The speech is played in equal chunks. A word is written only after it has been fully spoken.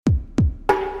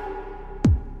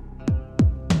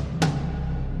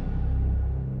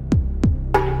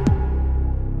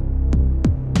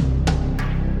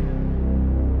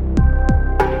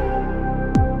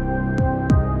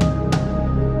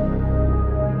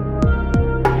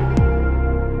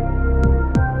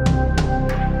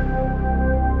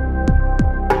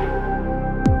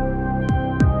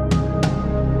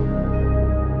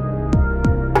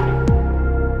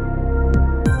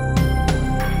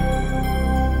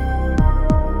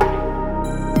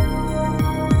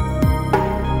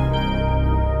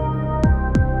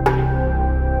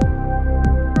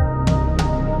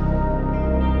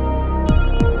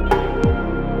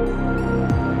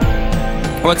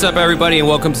What's up, everybody, and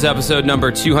welcome to episode number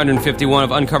 251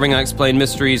 of Uncovering Unexplained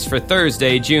Mysteries for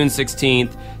Thursday, June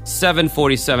 16th,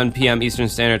 7:47 p.m. Eastern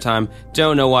Standard Time.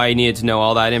 Don't know why you needed to know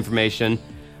all that information.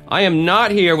 I am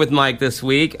not here with Mike this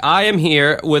week. I am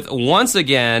here with, once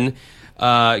again,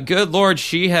 good Lord,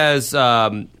 she has guest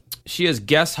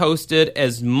hosted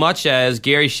as much as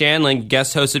Gary Shandling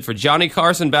guest hosted for Johnny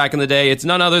Carson back in the day. It's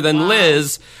none other than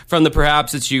Liz from the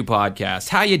Perhaps It's You podcast.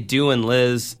 How you doing,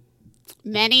 Liz?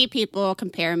 Many people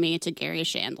compare me to Gary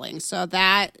Shandling, so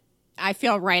that I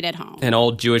feel right at home. An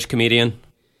old Jewish comedian?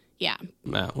 Yeah.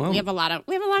 Well. We have a lot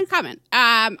in common.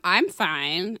 I'm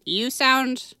fine. You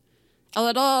sound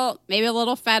maybe a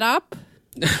little fed up.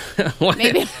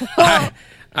 Maybe. I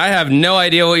have no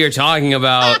idea what you're talking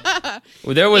about.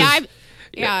 There was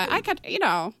I could,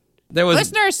 there was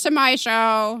listeners to my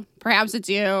show, Perhaps It's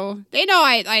You. They know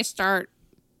I start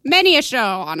many a show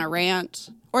on a rant.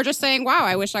 Or just saying, wow,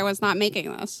 I wish I was not making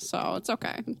this. So it's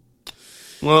okay.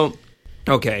 Well,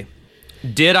 okay.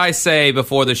 Did I say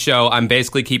before the show I'm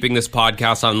basically keeping this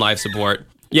podcast on life support?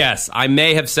 Yes, I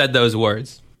may have said those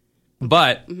words.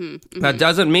 But that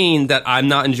doesn't mean that I'm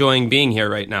not enjoying being here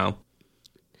right now.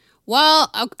 Well,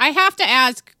 I have to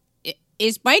ask,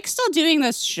 is Mike still doing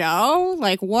this show?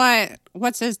 Like,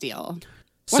 what's his deal?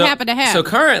 What happened to him? So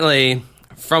currently,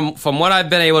 from what I've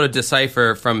been able to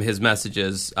decipher from his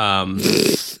messages,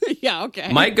 yeah,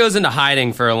 okay. Mike goes into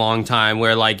hiding for a long time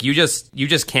where, like, you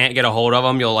just can't get a hold of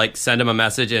him. You'll, like, send him a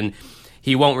message and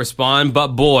he won't respond. But,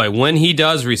 boy, when he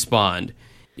does respond,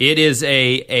 it is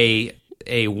a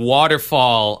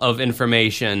waterfall of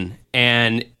information.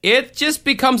 And it just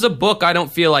becomes a book I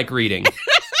don't feel like reading.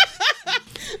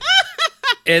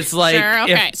 It's like, sure,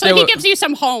 okay. So he gives you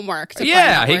some homework. He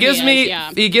gives me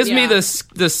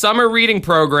the summer reading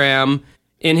program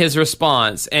in his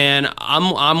response, and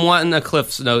I'm wanting a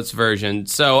Cliff's Notes version.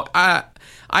 So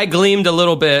I gleamed a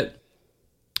little bit,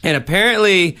 and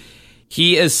apparently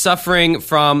he is suffering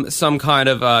from some kind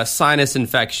of sinus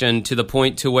infection to the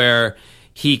point to where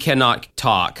he cannot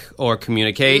talk or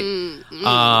communicate.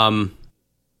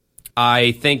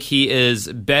 I think he is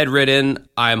bedridden.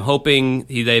 I'm hoping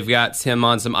they've got him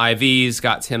on some IVs,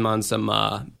 got him on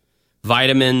some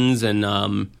vitamins, and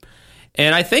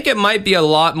I think it might be a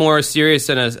lot more serious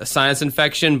than a sinus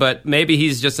infection, but maybe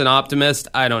he's just an optimist.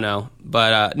 I don't know.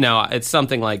 But no, it's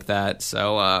something like that.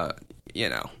 So,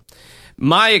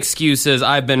 my excuse is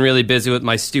I've been really busy with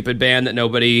my stupid band that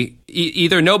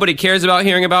either nobody cares about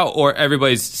hearing about or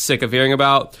everybody's sick of hearing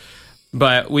about.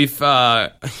 But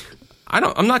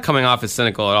I'm not coming off as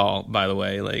cynical at all, by the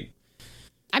way. Like,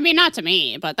 I mean, not to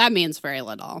me, but that means very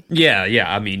little. Yeah.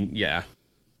 I mean, yeah.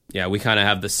 We kind of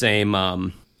have the same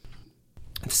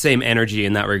energy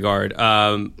in that regard.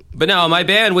 But no, my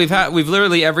band, we've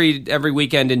literally every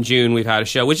weekend in June we've had a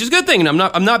show, which is a good thing. And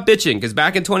I'm not bitching, because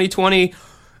back in 2020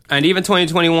 and even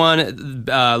 2021,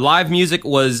 live music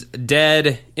was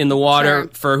dead in the water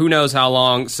for who knows how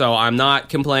long. So I'm not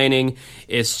complaining.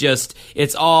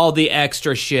 It's all the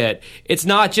extra shit. It's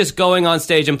not just going on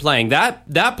stage and playing.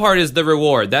 That part is the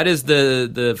reward. That is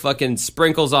the fucking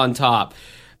sprinkles on top.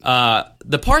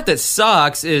 The part that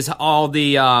sucks is all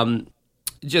the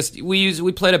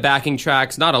we played a backing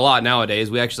tracks, not a lot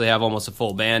nowadays. We actually have almost a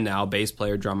full band now, bass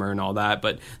player, drummer, and all that.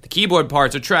 But the keyboard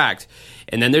parts are tracked.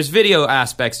 And then there's video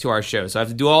aspects to our show. So I have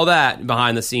to do all that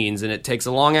behind the scenes, and it takes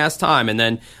a long-ass time. And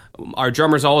then our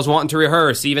drummer's always wanting to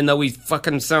rehearse, even though we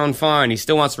fucking sound fine. He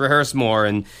still wants to rehearse more.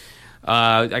 And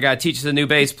I got to teach the new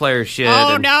bass player shit.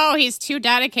 Oh, no, he's too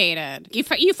dedicated.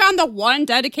 You found the one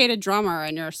dedicated drummer,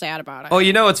 and you're sad about it.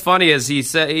 Oh, what's funny is he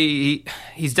said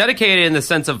he's dedicated in the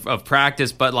sense of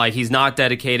practice, but, like, he's not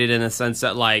dedicated in the sense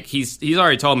that, like, he's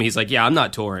already told me, he's like, yeah, I'm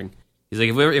not touring. He's like,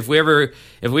 if we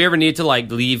ever need to, like,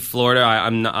 leave Florida,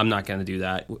 I'm not going to do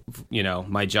that,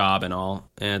 my job and all.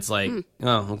 And it's like,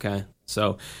 oh, okay.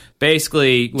 So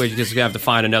basically, we're just gonna have to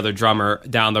find another drummer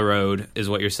down the road, is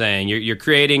what you're saying. You're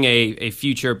creating a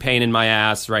future pain in my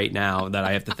ass right now that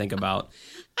I have to think about.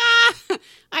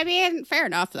 I mean, fair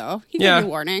enough though. He gave you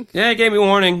warning. Yeah, he gave me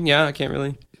warning. Yeah, I can't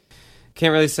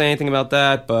really say anything about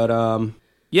that, but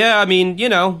yeah, I mean,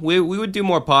 we would do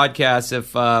more podcasts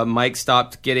if Mike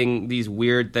stopped getting these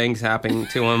weird things happening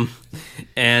to him,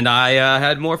 and I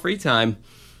had more free time.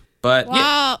 But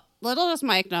little does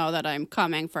Mike know that I'm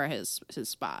coming for his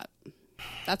spot.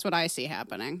 That's what I see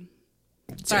happening.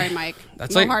 Sorry, Mike.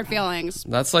 No hard feelings.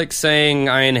 That's like saying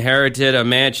I inherited a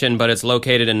mansion, but it's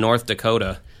located in North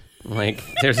Dakota. Like,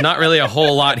 there's not really a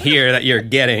whole lot here that you're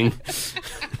getting.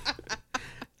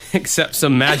 except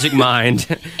some magic mind.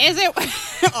 Is it?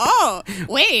 Oh,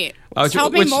 wait. Tell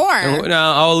me more. No,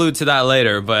 I'll allude to that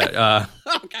later, but...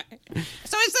 Okay.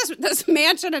 So is this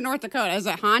mansion in North Dakota, is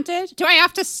it haunted? Do I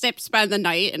have to spend the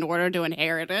night in order to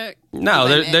inherit it? No,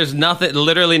 there's nothing,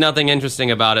 literally nothing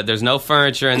interesting about it. There's no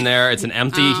furniture in there. It's an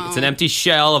empty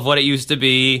shell of what it used to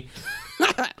be.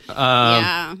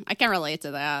 Yeah, I can relate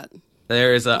to that.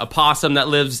 There's a possum that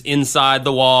lives inside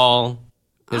the wall.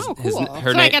 Cool.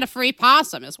 I get a free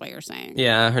possum, is what you're saying.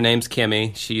 Yeah, her name's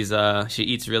Kimmy. She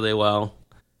eats really well.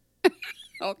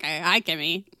 Okay, hi,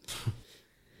 Kimmy.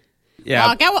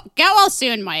 Yeah. Well, get well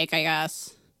soon, Mike, I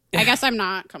guess. I guess I'm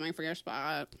not coming for your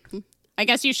spot. I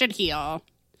guess you should heal.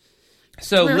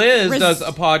 So Liz does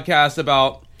a podcast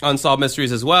about unsolved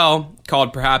mysteries as well,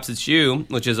 called Perhaps It's You,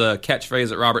 which is a catchphrase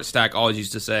that Robert Stack always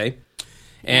used to say.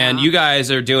 And you guys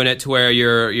are doing it to where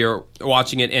you're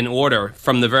watching it in order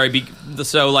from the very beginning.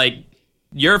 So, like,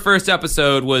 your first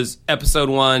episode was episode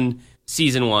 1,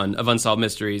 season 1 of Unsolved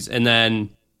Mysteries, and then...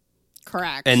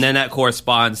 Correct. And then that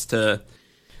corresponds to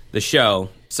the show.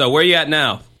 So where are you at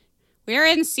now? We're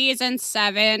in season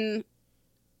 7.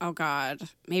 Oh, God.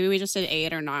 Maybe we just did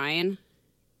 8 or 9.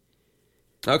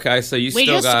 Okay, so we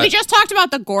just talked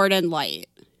about the Gordon Light.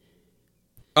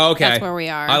 Okay. That's where we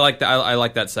are. I like that. I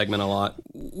like that segment a lot.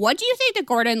 What do you think the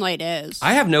Gordon Light is?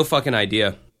 I have no fucking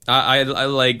idea. I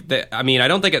like that. I mean, I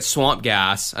don't think it's swamp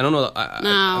gas. I don't know.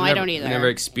 I don't either. I've never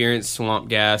experienced swamp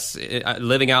gas.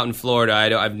 Living out in Florida,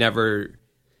 I've never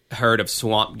heard of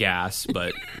swamp gas,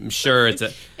 but I'm sure it's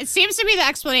a... It seems to be the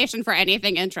explanation for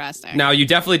anything interesting. Now, you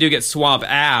definitely do get swamp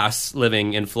ass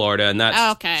living in Florida, and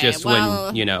that's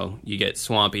when, you get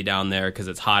swampy down there because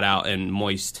it's hot out and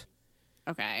moist.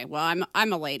 Okay, well,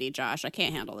 I'm a lady, Josh. I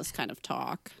can't handle this kind of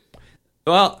talk.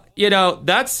 Well,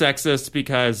 that's sexist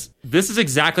because this is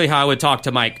exactly how I would talk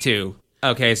to Mike, too.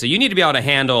 Okay, so you need to be able to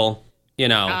handle,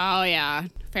 Oh, yeah.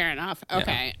 Fair enough.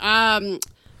 Okay. Yeah.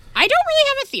 I don't really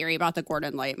have a theory about the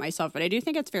Gordon Light myself, but I do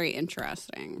think it's very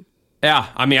interesting. Yeah,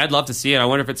 I mean, I'd love to see it. I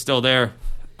wonder if it's still there.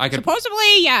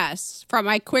 Supposedly, yes. From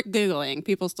my quick Googling,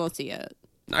 people still see it.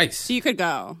 Nice. So you could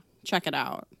go check it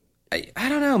out. I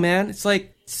don't know, man. It's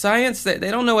like science, they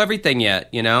don't know everything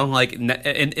yet, like in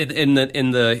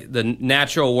the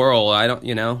natural world. I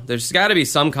don't, there's got to be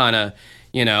some kind of,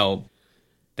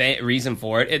 reason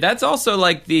for it. That's also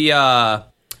like the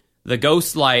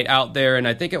ghost light out there, and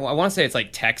I want to say it's like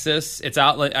Texas. It's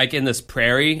out like in this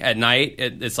prairie at night.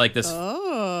 It's like this.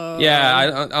 Oh. Yeah,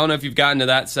 I don't know if you've gotten to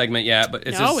that segment yet, but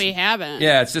we haven't.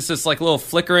 Yeah, it's just this like little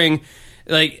flickering.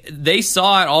 Like, they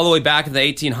saw it all the way back in the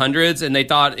 1800s, and they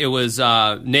thought it was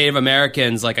Native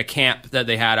Americans, like a camp that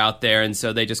they had out there, and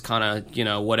so they just kind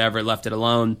of, whatever, left it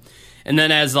alone. And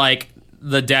then as, like,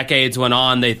 the decades went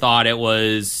on, they thought it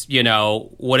was,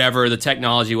 whatever the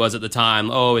technology was at the time.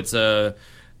 Oh, it's a,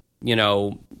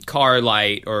 car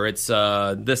light, or it's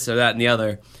this or that and the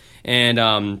other.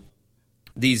 And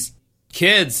these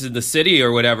kids in the city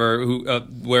or whatever, who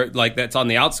were, like, that's on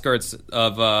the outskirts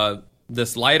of...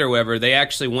 this light or whatever, they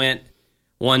actually went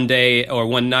one day or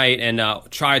one night and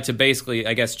tried to basically,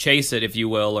 I guess, chase it, if you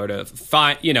will, or to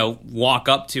find, walk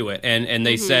up to it. And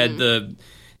they said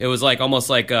it was like almost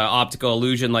like an optical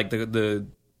illusion, like the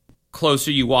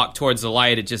closer you walk towards the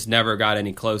light, it just never got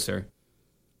any closer.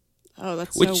 Oh,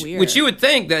 that's so weird. Which you would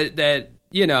think that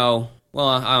well,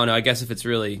 I don't know, I guess if it's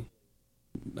really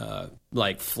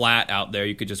like flat out there,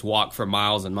 you could just walk for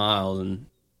miles and miles, and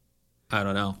I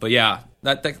don't know. But yeah,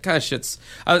 that kind of shit's...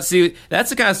 see, that's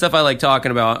the kind of stuff I like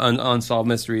talking about on Unsolved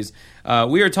Mysteries.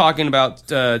 We are talking about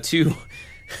two...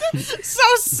 So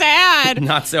sad.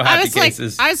 Not so happy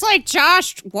cases. I was like,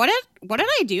 Josh, what did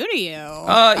I do to you?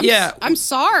 I'm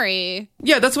sorry.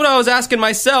 Yeah, that's what I was asking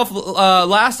myself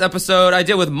last episode I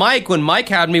did with Mike, when Mike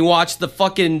had me watch the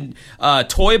fucking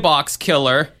Toy Box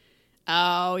Killer.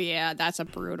 Oh, yeah, that's a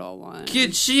brutal one.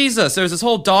 Jesus, there's this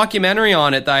whole documentary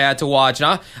on it that I had to watch.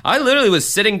 And I literally was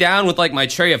sitting down with, like, my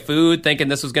tray of food, thinking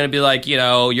this was going to be, like,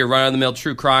 your run-of-the-mill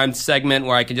true crime segment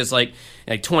where I can just, like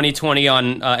 2020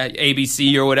 on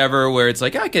ABC or whatever, where it's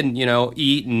like, I can,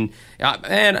 eat. And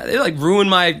it, like, ruined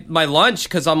my lunch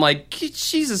because I'm like,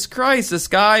 Jesus Christ, this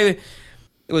guy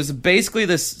was basically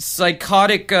this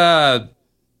psychotic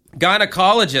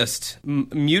gynecologist,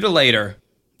 mutilator.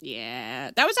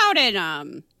 Yeah, that was out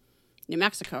in New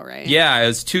Mexico, right? Yeah, it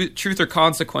was Truth or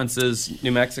Consequences,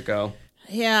 New Mexico.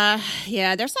 Yeah,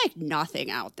 there's like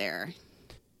nothing out there.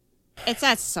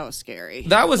 That's so scary.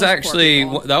 That was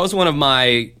that was one of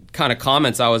my kind of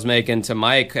comments I was making to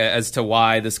Mike as to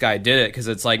why this guy did it, because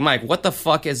it's like, Mike, what the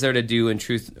fuck is there to do in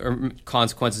Truth or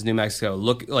Consequences, New Mexico?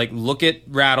 Look at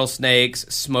rattlesnakes,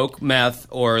 smoke meth,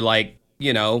 or like,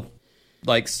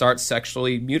 like start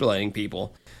sexually mutilating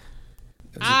people.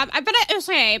 But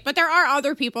there are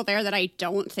other people there that I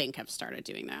don't think have started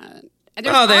doing that.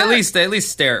 Oh, they at least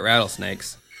stare at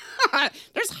rattlesnakes.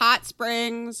 There's hot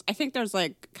springs. I think there's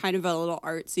like kind of a little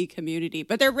artsy community,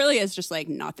 but there really is just like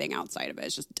nothing outside of it.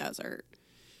 It's just desert.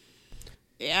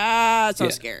 Yeah, it's so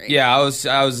scary. Yeah, I was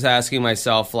asking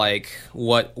myself like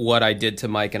what I did to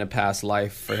Mike in a past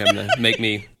life for him to make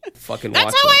me fucking watch.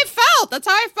 That's how I felt. That's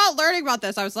how I felt learning about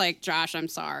this. I was like, Josh, I'm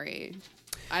sorry.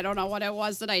 I don't know what it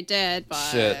was that I did, but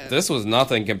shit, this was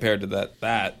nothing compared to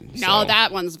that. No,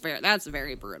 that's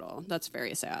very brutal. That's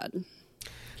very sad.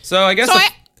 So I guess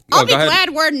I'll be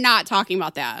glad we're not talking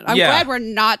about that. I'm glad we're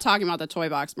not talking about the toy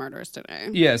box murders today.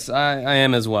 Yes, I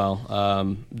am as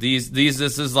well. This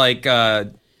is like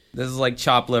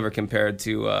chopped liver compared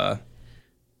to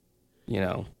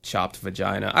chopped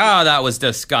vagina. Oh, that was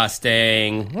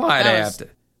disgusting. That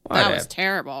was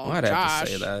terrible. Why'd I have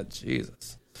to say that?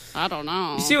 Jesus. I don't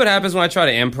know. You see what happens when I try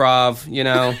to improv,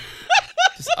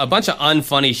 Just a bunch of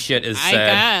unfunny shit is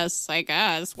said. I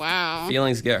guess. Wow.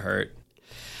 Feelings get hurt.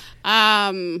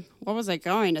 What was I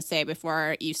going to say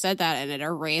before you said that and it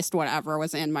erased whatever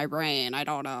was in my brain? I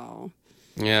don't know.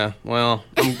 Yeah, well,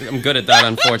 I'm good at that,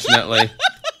 unfortunately.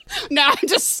 No, I'm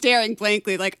just staring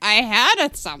blankly like I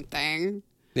had something.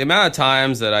 The amount of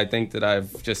times that I think that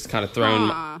I've just kind of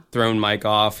thrown Mike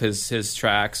off his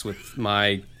tracks with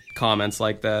my comments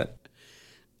like that.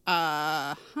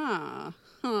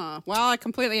 Well, it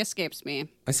completely escapes me.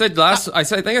 I think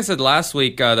I said last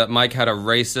week that Mike had a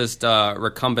racist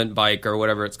recumbent bike or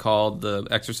whatever it's called, the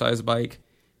exercise bike.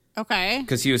 Okay.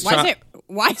 Because he was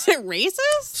why is it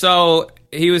racist? So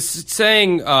he was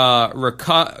saying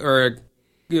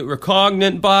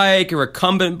recognant bike,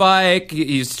 recumbent bike.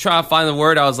 He's trying to find the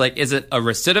word. I was like, is it a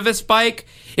recidivist bike?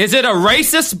 Is it a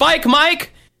racist bike,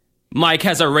 Mike? Mike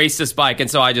has a racist bike, and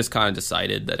so I just kind of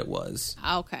decided that it was.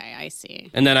 Okay, I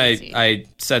see. And then I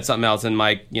said something else, and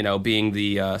Mike, being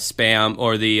the spam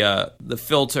or the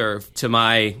filter to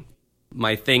my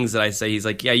things that I say, he's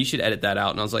like, yeah, you should edit that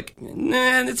out. And I was like,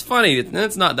 nah, it's funny.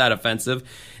 It's not that offensive.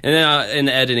 And then in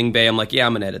the editing bay, I'm like, yeah,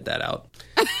 I'm going to edit that out.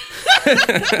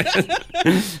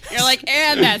 You're like,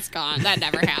 and that's gone. That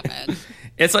never happened.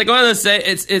 It's like one of those,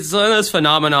 it's one of those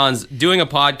phenomenons. Doing a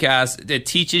podcast, it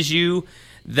teaches you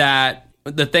that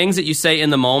the things that you say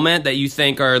in the moment that you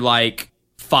think are like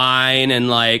fine and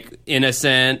like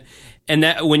innocent, and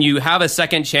that when you have a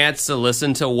second chance to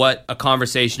listen to what a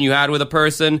conversation you had with a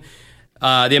person,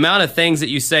 the amount of things that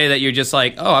you say that you're just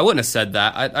like, oh, I wouldn't have said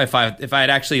that. If I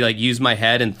had actually like used my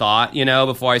head and thought,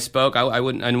 before I spoke, I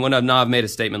wouldn't have not have made a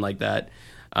statement like that.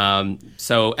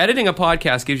 So editing a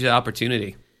podcast gives you the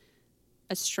opportunity.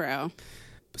 That's true.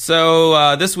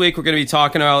 So this week we're going to be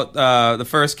talking about the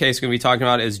first case we're going to be talking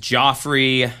about is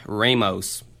Joffrey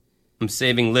Ramos. I'm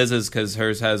saving Liz's because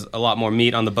hers has a lot more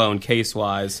meat on the bone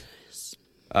case-wise.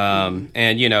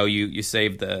 And you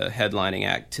save the headlining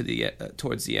act to the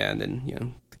towards the end, and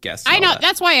the guests. I know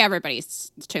that's why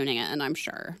everybody's tuning in. I'm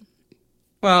sure.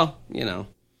 Well,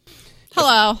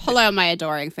 Hello, my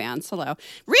adoring fans. Hello.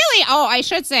 Really? Oh, I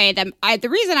should say that the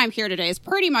reason I'm here today is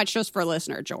pretty much just for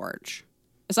listener George.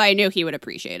 So I knew he would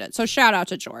appreciate it. So shout out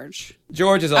to George.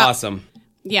 George is awesome.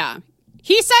 Yeah.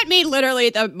 He sent me literally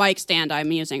the mic stand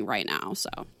I'm using right now. So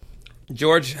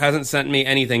George hasn't sent me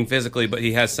anything physically, but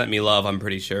he has sent me love, I'm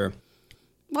pretty sure.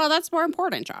 Well, that's more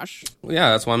important, Josh. Well, yeah,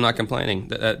 that's why I'm not complaining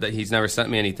that he's never sent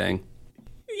me anything.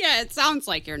 Yeah, it sounds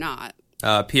like you're not.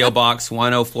 P.O. Box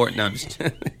 104. No, I'm just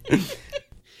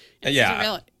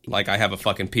yeah, like I have a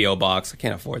fucking P.O. Box. I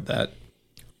can't afford that.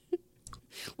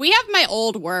 We have my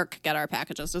old work get our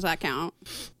packages. Does that count?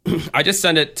 I just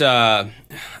send it. Hell,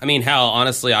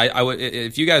 honestly, I would.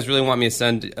 If you guys really want me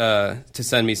to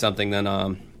send me something, then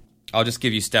I'll just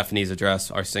give you Stephanie's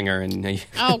address, our singer. And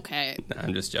okay,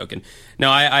 I'm just joking. No,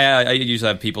 I usually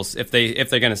have people if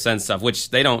they're gonna send stuff, which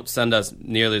they don't send us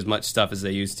nearly as much stuff as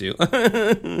they used to.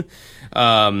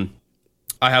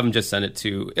 I have them just send it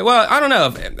to. Well, I don't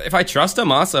know if I trust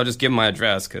them. Also, I'll just give them my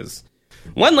address because.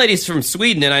 One lady's from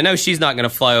Sweden, and I know she's not going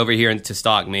to fly over here to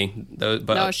stalk me. But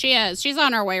no, she is. She's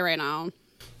on her way right now.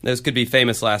 Those could be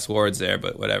famous last words there,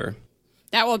 but whatever.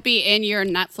 That will be in your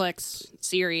Netflix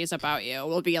series about you.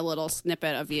 Will be a little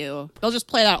snippet of you. They'll just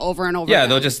play that over and over. Yeah,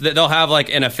 again. they'll have like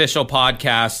an official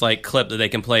podcast like clip that they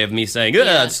can play of me saying,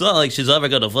 yeah. It's not like she's ever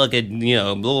going to fucking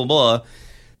blah blah blah.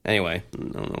 Anyway, I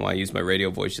don't know why I used my radio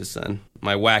voice just then.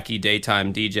 My wacky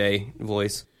daytime DJ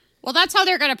voice. Well, that's how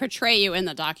they're going to portray you in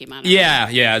the documentary. Yeah,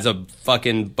 as a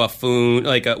fucking buffoon,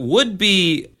 like a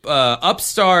would-be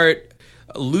upstart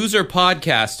loser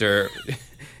podcaster,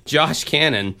 Josh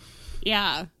Cannon.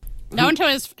 Yeah. Known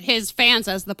to his fans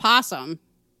as the Possum.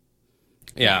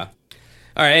 Yeah.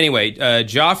 All right, anyway,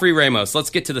 Joffrey Ramos. Let's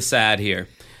get to the sad here.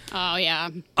 Oh, yeah.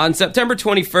 On September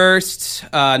 21st,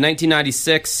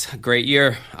 1996, great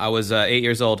year. I was 8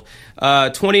 years old.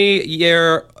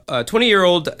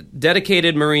 20-year-old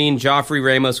dedicated Marine Joffrey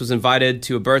Ramos was invited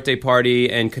to a birthday party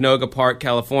in Canoga Park,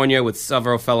 California, with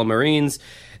several fellow Marines.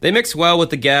 They mixed well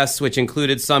with the guests, which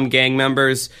included some gang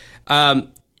members.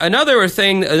 Another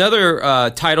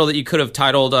title that you could have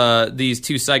titled these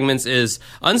two segments is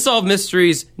Unsolved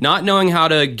Mysteries Not Knowing How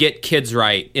to Get Kids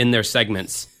Right in Their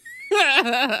Segments.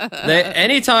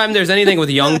 Anytime there's anything with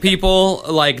young people,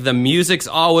 like the music's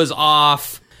always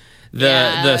off,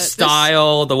 the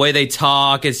style, the way they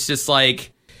talk, it's just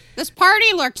like... This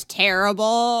party looked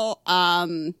terrible.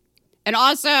 And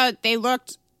also, they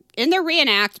looked... In the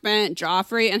reenactment,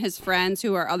 Joffrey and his friends,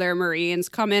 who are other Marines,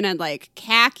 come in like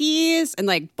khakis and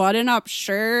like button-up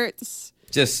shirts.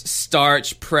 Just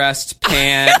starch-pressed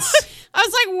pants. I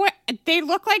was like, what? They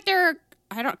look like they're,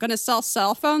 gonna sell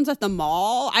cell phones at the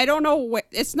mall. I don't know. Where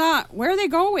are they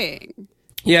going?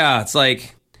 Yeah, it's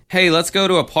like, hey, let's go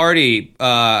to a party,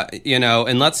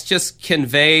 and let's just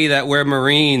convey that we're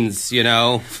Marines,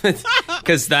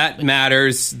 because that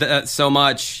matters so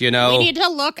much, We need to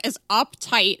look as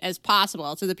uptight as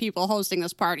possible to the people hosting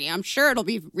this party. I'm sure it'll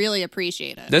be really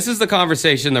appreciated. This is the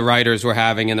conversation the writers were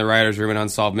having in the writers' room in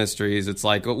Unsolved Mysteries. It's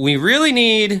like, we really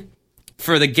need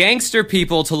for the gangster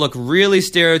people to look really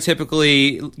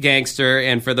stereotypically gangster,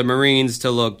 and for the Marines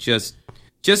to look just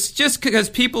because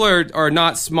people are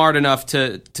not smart enough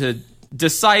to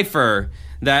decipher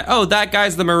that, oh, that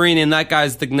guy's the Marine and that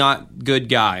guy's the not good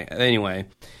guy. Anyway,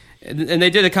 and they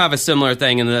did a kind of a similar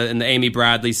thing in the Amy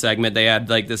Bradley segment. They had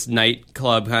like this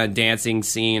nightclub kind of dancing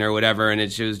scene or whatever, and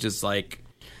it was just like,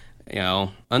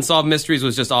 Unsolved Mysteries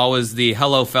was just always the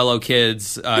Hello Fellow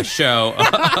Kids show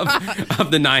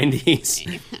of the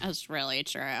 90s. That's really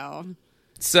true.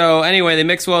 So anyway, they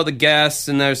mix well with the guests,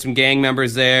 and there's some gang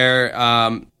members there.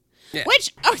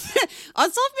 Which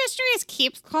Unsolved Mysteries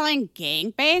keeps calling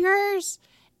gangbangers.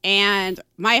 And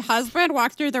my husband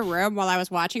walked through the room while I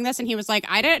was watching this, and he was like,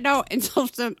 I didn't know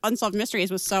Unsolved Mysteries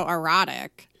was so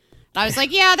erotic. And I was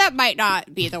like, yeah, that might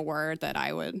not be the word that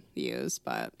I would use,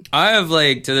 but... I have,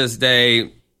 to this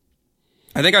day,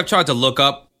 I think I've tried to look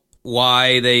up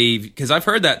why because I've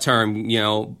heard that term,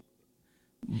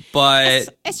 but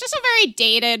it's just a very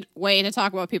dated way to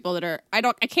talk about people that are... I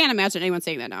can't imagine anyone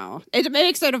saying that now. It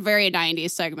makes it a very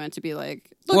 90s segment to be like,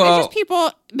 look, they're just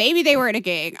people, maybe they were in a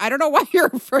gang. I don't know why you're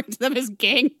referring to them as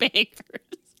gangbangers.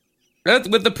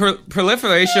 With the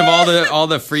proliferation of all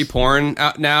the free porn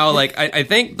out now, I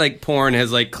think porn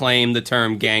has claimed the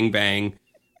term gangbang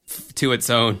to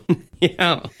its own.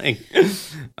 Yeah. I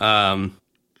was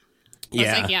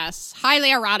like, yes, highly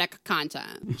erotic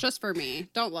content, just for me.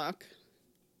 Don't look.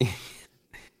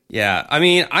 Yeah, I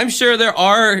mean, I'm sure there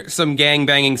are some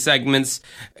gangbanging segments.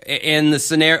 In the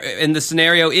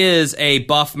scenario is a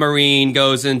buff Marine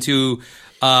goes into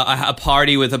a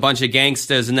party with a bunch of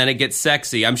gangsters, and then it gets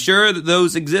sexy. I'm sure that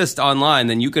those exist online.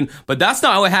 Then you can, but that's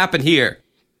not what happened here.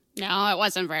 No, it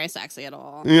wasn't very sexy at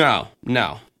all. No.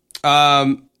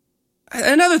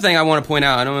 Another thing I want to point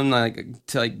out, I don't want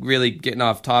to really getting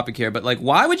off topic here, but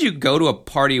why would you go to a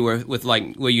party where there's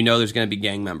going to be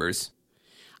gang members?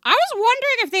 I was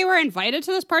wondering if they were invited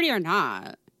to this party or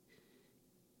not.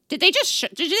 Did they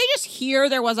just hear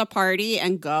there was a party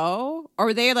and go, or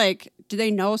were they do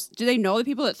they know the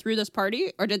people that threw this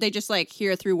party, or did they just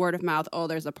hear through word of mouth, oh,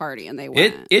 there's a party, and they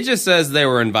went? It just says they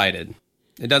were invited.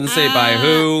 It doesn't say by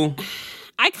who.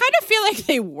 I kind of feel like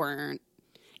they weren't.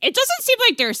 It doesn't seem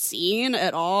like they're seen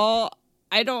at all.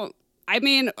 I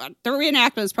mean, the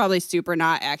reenactment is probably super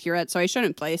not accurate, so I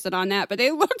shouldn't place it on that, but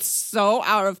they looked so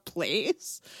out of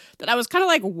place that I was kind of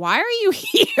like, why are you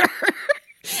here?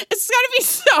 It's gotta be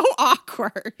so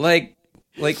awkward.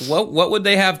 What would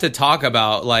they have to talk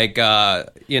about?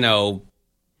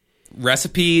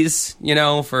 Recipes,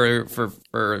 for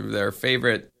their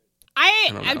favorite.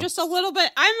 I'm a little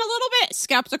bit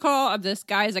skeptical of this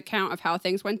guy's account of how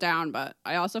things went down, but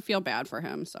I also feel bad for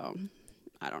him, so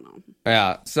I don't know.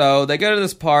 Yeah, so they go to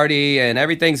this party and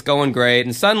everything's going great,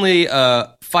 and suddenly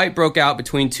a fight broke out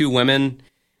between two women.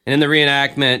 And in the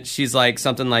reenactment, she's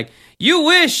something like, "You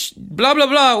wish, blah, blah,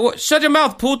 blah, shut your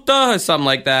mouth, puta," or something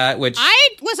like that, which... I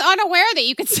was unaware that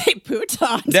you could say puta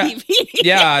on TV.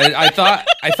 Yeah, I thought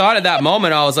at that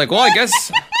moment, I was like, well, I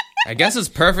guess it's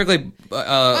perfectly...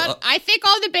 I think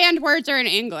all the banned words are in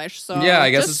English, so... Yeah, I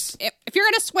guess if you're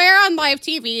going to swear on live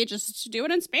TV, just do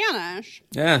it in Spanish.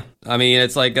 Yeah, I mean,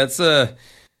 it's that's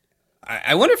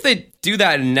I wonder if they do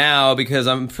that now, because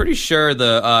I'm pretty sure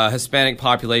the Hispanic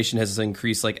population has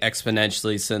increased like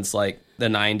exponentially since like the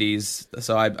 90s.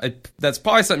 So I that's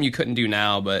probably something you couldn't do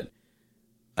now, but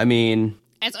I mean,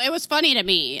 it was funny to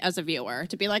me as a viewer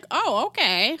to be like, oh,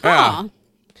 okay, yeah.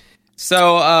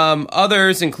 So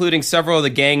others, including several of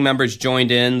the gang members, joined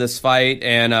in this fight,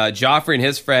 and Joffrey and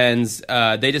his friends,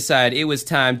 they decided it was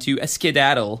time to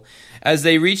skedaddle as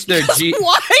they reached their Jeep.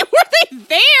 Why were they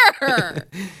there?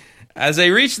 As they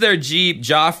reached their Jeep,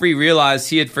 Joffrey realized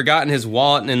he had forgotten his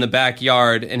wallet in the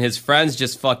backyard, and his friends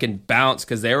just fucking bounced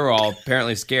because they were all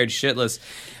apparently scared shitless.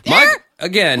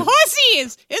 Again,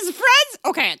 pussies. His friends.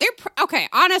 Okay, okay.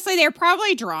 Honestly, they're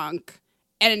probably drunk.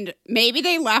 And maybe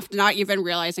they left not even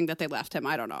realizing that they left him.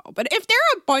 I don't know. But if they're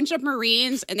a bunch of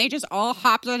Marines and they just all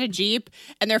hopped on a Jeep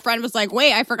and their friend was like,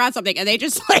 wait, I forgot something. And they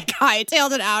just like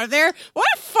hightailed it out of there.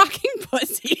 What fucking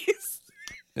pussies.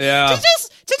 Yeah. To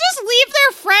just leave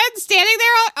their friend standing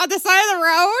there on the side of the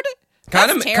road.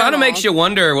 Kind of makes you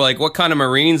wonder like what kind of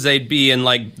Marines they'd be in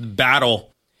like battle.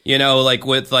 You know, like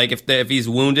with like if he's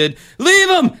wounded, leave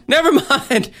him. Never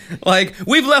mind. Like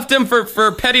we've left him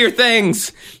for pettier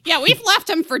things. Yeah, we've left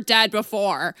him for dead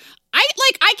before. I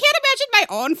can't imagine my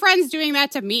own friends doing that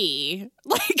to me.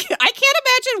 Like I can't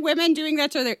imagine women doing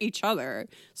that to each other.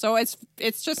 So it's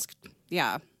just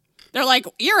yeah. They're like,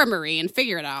 you're a Marine,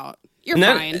 figure it out. You're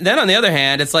fine. Then on the other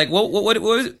hand, it's like,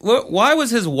 why was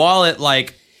his wallet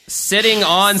like sitting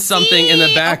on something in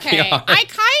the backyard? Okay.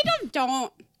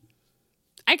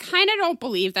 I kind of don't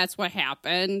believe that's what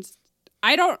happened.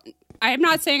 I'm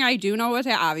not saying I do know what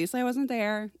happened. Obviously, I wasn't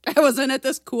there. I wasn't at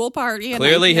this cool party.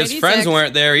 Clearly, his friends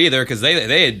weren't there either because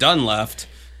they had done left.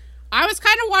 I was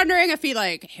kind of wondering if he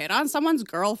like hit on someone's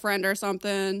girlfriend or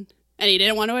something, and he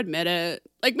didn't want to admit it.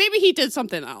 Like maybe he did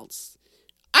something else.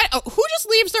 Who just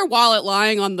leaves their wallet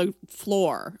lying on the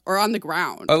floor or on the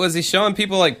ground? Oh, was he showing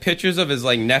people like pictures of his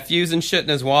like nephews and shit in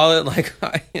his wallet? Like,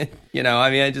 you know,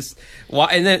 I mean,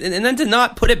 and then to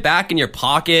not put it back in your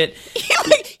pocket.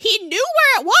 He knew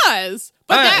where it was,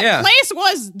 but that place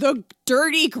was the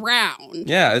dirty ground.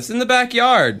 Yeah, it's in the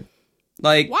backyard.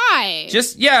 Like, why?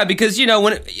 Because you know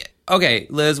okay,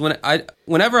 Liz,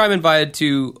 whenever I'm invited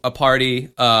to a party,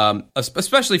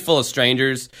 especially full of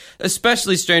strangers,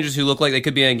 especially strangers who look like they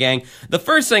could be in a gang, the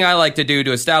first thing I like to do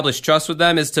to establish trust with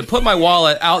them is to put my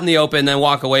wallet out in the open and then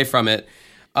walk away from it.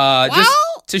 Just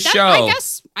to show.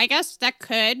 I guess that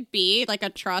could be like a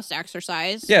trust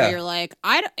exercise. Yeah. Where you're like,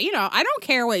 I don't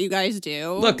care what you guys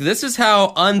do. Look, this is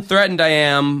how unthreatened I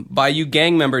am by you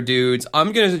gang member dudes.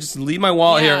 I'm going to just leave my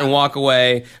wallet here and walk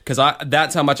away because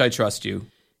that's how much I trust you.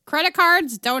 Credit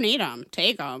cards, don't need them.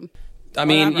 Take them. I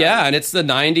mean, yeah, and it's the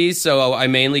 90s, so I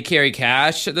mainly carry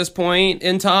cash at this point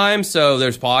in time, so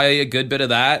there's probably a good bit of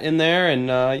that in there, and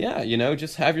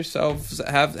just have yourselves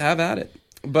have at it.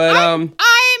 But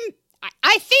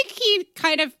I think he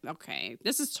kind of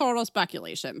this is total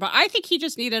speculation, but I think he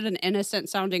just needed an innocent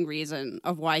sounding reason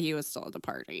of why he was still at the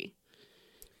party.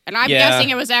 And I'm guessing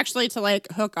it was actually to like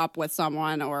hook up with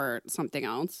someone or something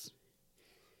else.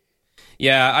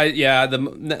 Yeah,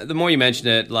 the more you mention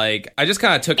it, like I just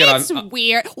kind of took it on. It's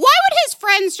weird. Why would his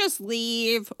friends just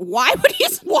leave? Why would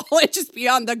his wallet just be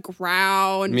on the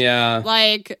ground? Yeah,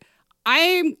 like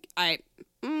I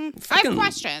have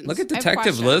questions. Look at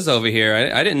Detective Liz over here.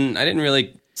 I didn't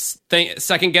really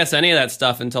second guess any of that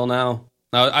stuff until now.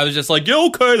 I was just like, yeah,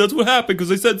 okay, that's what happened because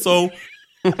they said so.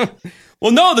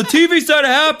 Well, no, the TV said it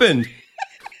happened.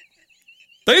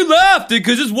 They left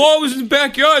because his wallet was in the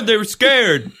backyard. They were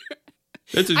scared.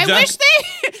 I wish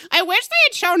they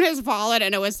had shown his wallet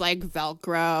and it was like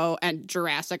Velcro and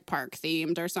Jurassic Park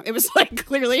themed or something. It was like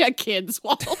clearly a kid's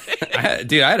wallet. I had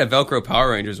a Velcro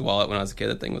Power Rangers wallet when I was a kid.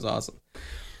 That thing was awesome.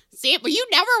 See, but you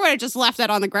never would have just left that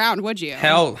on the ground, would you?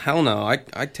 Hell no. I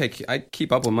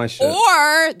keep up with my shit.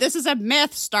 Or this is a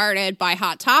myth started by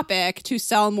Hot Topic to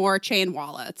sell more chain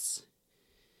wallets.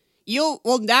 You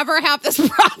will never have this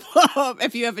problem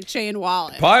if you have a chain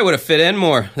wallet. Probably would have fit in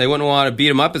more. They wouldn't want to beat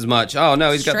him up as much. Oh,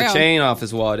 no, he's got the chain off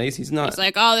his wallet. He's not. It's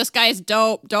like, oh, this guy's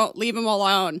dope. Don't leave him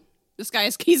alone.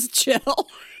 He's chill.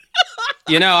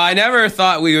 You know, I never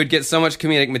thought we would get so much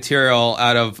comedic material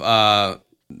out of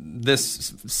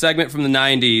this segment from the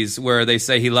 90s where they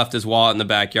say he left his wallet in the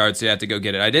backyard, so you have to go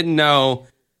get it. I didn't know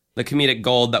the comedic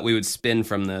gold that we would spin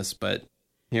from this, but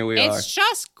here we are. It's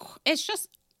just...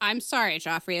 I'm sorry,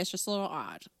 Joffrey. It's just a little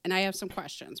odd, and I have some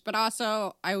questions. But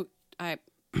also, I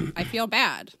feel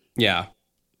bad. Yeah.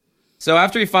 So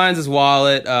after he finds his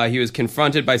wallet, he was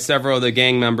confronted by several of the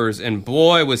gang members, and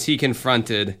boy, was he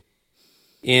confronted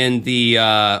in the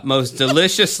most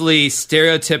deliciously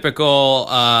stereotypical.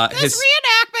 This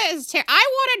reenactment is terrible. I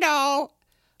want to know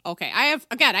Okay, I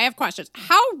have questions.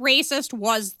 How racist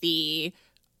was the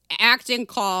acting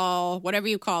call, whatever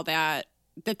you call that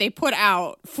they put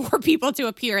out for people to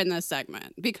appear in this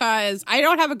segment? Because I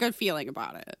don't have a good feeling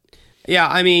about it. Yeah,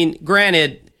 I mean,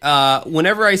 granted,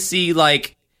 whenever I see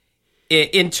like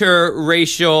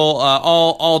interracial,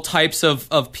 all types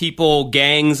of people,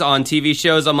 gangs on TV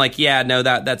shows, I'm like, yeah, no,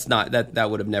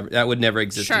 that would never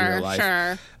exist in real life.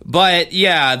 Sure. But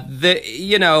yeah, there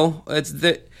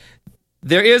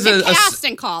is a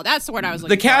casting call. That's the word I was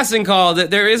looking for. The casting call,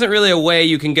 that there isn't really a way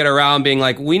you can get around being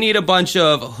like, we need a bunch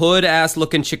of hood-ass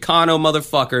looking Chicano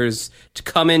motherfuckers to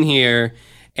come in here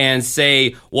and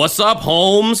say, what's up,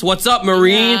 Holmes? What's up,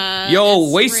 Marine?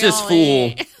 Yo, waste this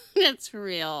fool. It's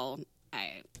real.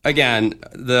 Again,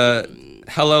 the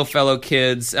Hello, Fellow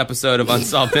Kids episode of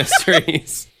Unsolved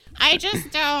Mysteries. They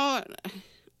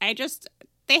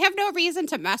have no reason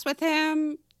to mess with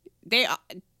him.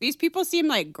 These people seem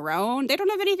like grown. They don't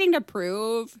have anything to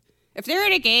prove. If they're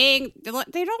in a gang,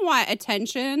 they don't want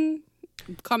attention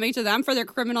coming to them for their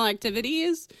criminal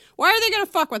activities. Why are they going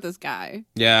to fuck with this guy?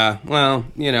 Yeah, well,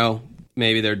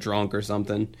 maybe they're drunk or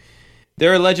something.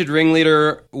 Their alleged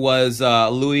ringleader was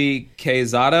Louis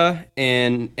Quezada,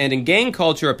 and in gang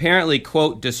culture, apparently,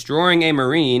 quote, destroying a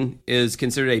Marine is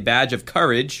considered a badge of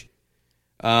courage,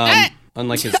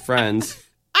 unlike his friends.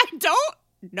 I don't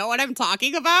know what I'm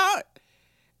talking about,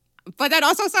 but that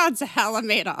also sounds hella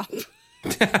made up.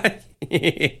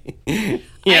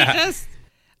 Yeah.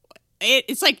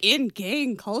 It's like in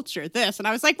gang culture, this. And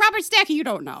I was like, Robert Stack, you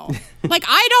don't know. Like,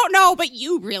 I don't know, but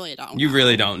you really don't know. You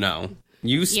really don't know.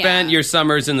 You spent your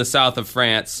summers in the south of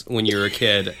France when you were a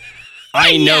kid.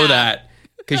 I know that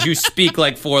because you speak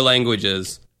like 4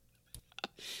 languages.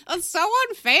 That's so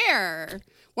unfair.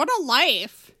 What a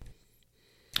life.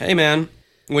 Hey, man,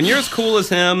 when you're as cool as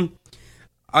him,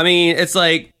 I mean, it's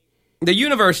like the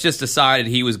universe just decided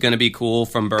he was going to be cool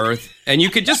from birth. And you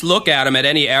could just look at him at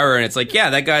any era and it's like, yeah,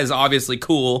 that guy's obviously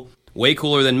cool, way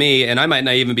cooler than me. And I might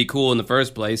not even be cool in the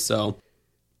first place, so...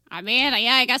 I mean,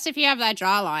 yeah, I guess if you have that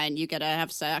jawline, you get to have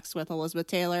sex with Elizabeth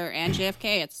Taylor and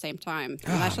JFK at the same time.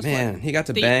 Oh, man, he got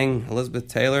to bang Elizabeth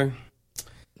Taylor.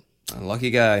 A lucky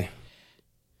guy.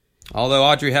 Although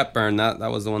Audrey Hepburn, that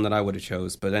was the one that I would have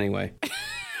chose. But anyway.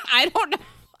 I don't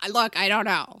know. Look, I don't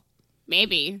know.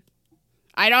 Maybe.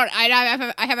 I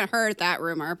haven't heard that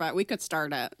rumor, but we could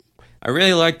start it. I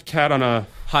really liked Cat on a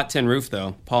Hot Tin Roof,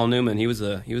 though. Paul Newman, he was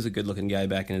a good-looking guy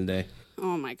back in the day.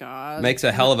 Oh, my God. Makes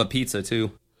a hell of a pizza,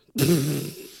 too.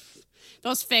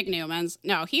 Those fig Newmans.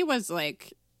 No, he was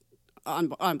like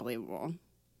unbelievable.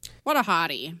 What a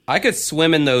hottie. I could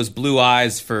swim in those blue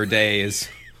eyes for days.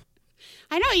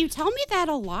 I know, you tell me that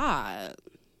a lot.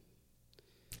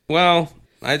 Well,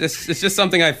 it's just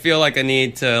something I feel like I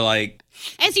need to like.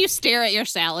 As you stare at your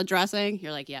salad dressing,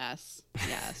 you're like, yes.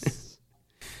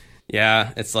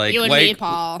 Yeah, it's like, you and me,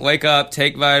 Paul. Wake up,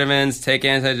 take vitamins, take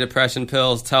antidepressant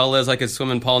pills, tell Liz I could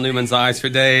swim in Paul Newman's eyes for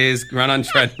days, run on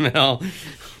treadmill.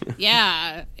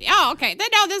 Yeah. Oh, okay.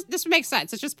 No, this makes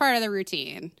sense. It's just part of the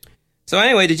routine. So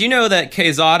anyway, did you know that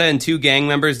Quezada and 2 gang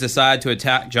members decided to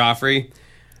attack Joffrey?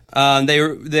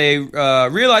 They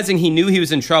realizing he knew he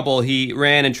was in trouble, he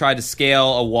ran and tried to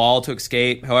scale a wall to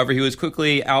escape. However, he was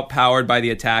quickly outpowered by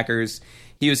the attackers.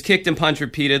 He was kicked and punched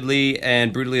repeatedly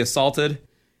and brutally assaulted.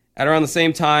 At around the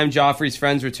same time, Joffrey's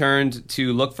friends returned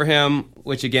to look for him,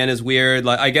 which again is weird.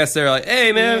 Like, I guess they're like,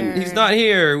 hey, man, he's not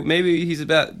here. Maybe he's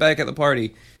back at the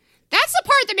party. That's the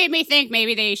part that made me think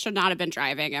maybe they should not have been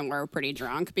driving and were pretty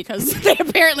drunk because they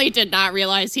apparently did not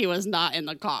realize he was not in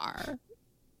the car.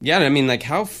 Yeah, I mean, like,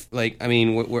 how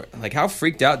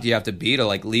freaked out do you have to be to,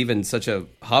 like, leave in such a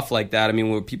huff like that? I mean,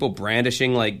 were people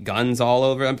brandishing, like, guns all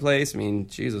over the place? I mean,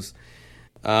 Jesus.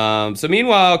 So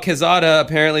meanwhile, Quezada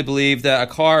apparently believed that a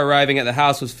car arriving at the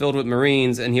house was filled with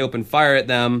Marines, and he opened fire at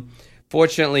them.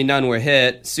 Fortunately, none were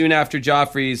hit. Soon after,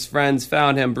 Joffrey's friends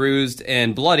found him bruised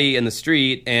and bloody in the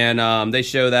street, and they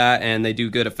show that, and they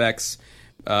do good effects,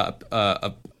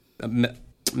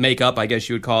 makeup, I guess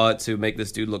you would call it, to make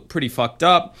this dude look pretty fucked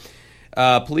up.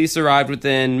 Police arrived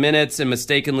within minutes and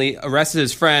mistakenly arrested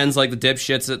his friends like the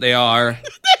dipshits that they are.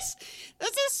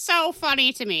 This is so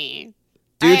funny to me.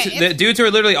 The dudes who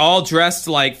are literally all dressed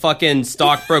like fucking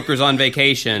stockbrokers on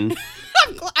vacation.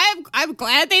 I'm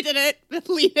glad they didn't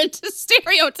lean into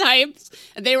stereotypes.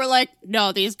 And they were like,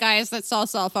 no, these guys that sell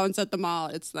cell phones at the mall,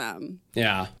 it's them.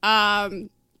 Yeah.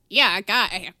 Yeah,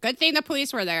 good thing the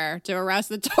police were there to arrest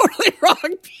the totally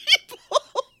wrong people.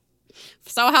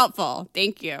 So helpful.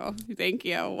 Thank you.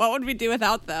 What would we do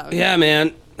without them? Yeah,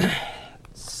 man.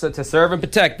 So, to serve and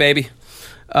protect, baby.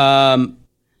 All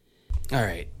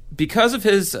right. because of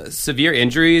his severe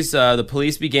injuries, the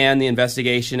police began the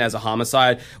investigation as a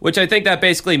homicide, which I think that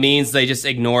basically means they just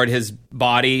ignored his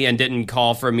body and didn't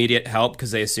call for immediate help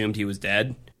because they assumed he was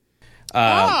dead.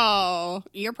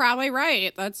 You're probably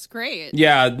right. That's great.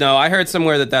 Yeah, no, I heard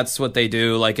somewhere that that's what they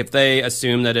do. Like, if they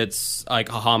assume that it's like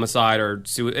a homicide or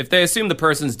if they assume the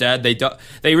person's dead,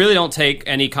 they really don't take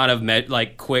any kind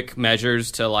of quick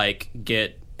measures to like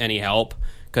get any help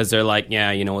because they're like,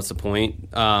 yeah, you know, what's the point?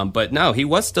 But no, he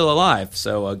was still alive.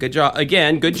 So good job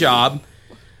again. Good job.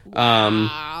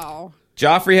 Wow.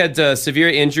 Joffrey had severe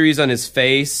injuries on his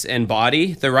face and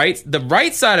body. The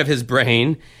right side of his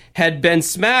brain had been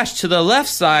smashed to the left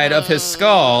side of his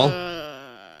skull.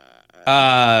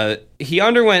 He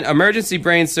underwent emergency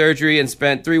brain surgery and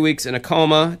spent 3 weeks in a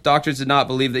coma. Doctors did not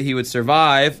believe that he would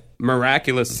survive.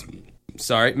 Miraculously,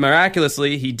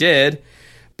 he did,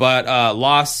 but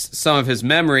lost some of his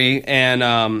memory. And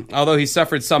although he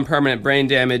suffered some permanent brain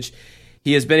damage,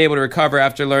 he has been able to recover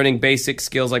after learning basic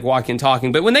skills like walking and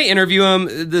talking. But when they interview him,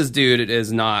 this dude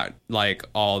is not like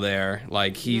all there.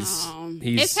 Like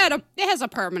it has a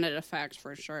permanent effect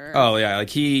for sure. Oh yeah,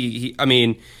 like I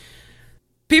mean,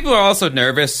 people are also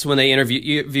nervous when they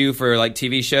interview for like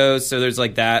TV shows. So there's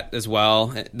like that as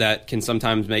well. That can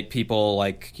sometimes make people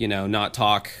like, you know, not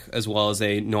talk as well as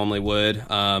they normally would.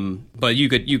 But you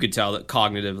could tell that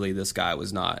cognitively this guy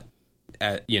was not,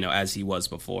 as he was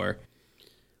before.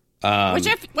 Which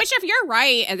if you're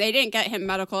right and they didn't get him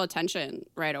medical attention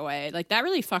right away, like that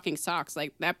really fucking sucks.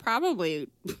 Like that probably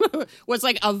was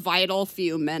like a vital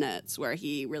few minutes where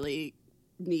he really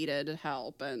needed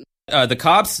help. And the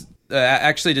cops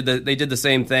actually did the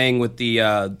same thing with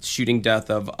the shooting death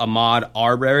of Ahmaud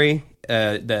Arbery,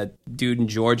 that dude in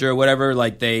Georgia or whatever.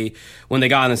 Like when they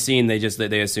got on the scene, they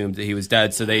assumed that he was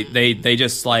dead. So they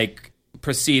just like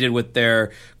proceeded with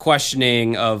their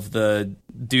questioning of the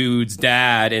dude's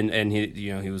dad, and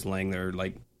he was laying there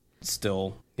like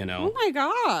still, oh my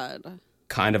god,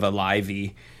 kind of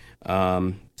alivey.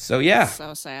 So yeah,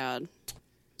 so sad.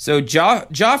 So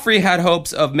Joffrey had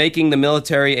hopes of making the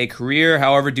military a career.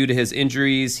 However, due to his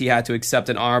injuries, he had to accept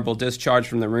an honorable discharge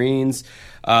from the Marines.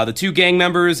 The 2 gang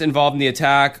members involved in the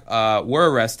attack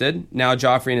were arrested. Now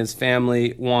Joffrey and his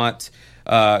family want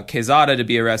Quezada to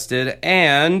be arrested,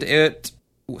 and it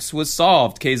was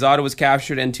solved. Quezada was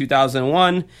captured in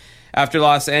 2001 after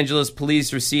Los Angeles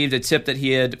police received a tip that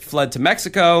he had fled to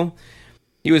Mexico.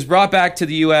 He was brought back to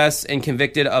the U.S. and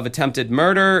convicted of attempted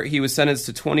murder. He was sentenced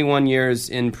to 21 years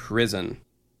in prison.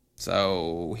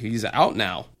 So he's out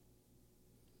now.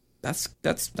 That's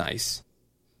nice.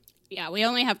 Yeah, we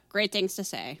only have great things to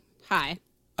say. Hi.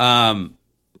 And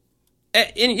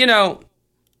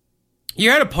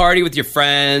you're at a party with your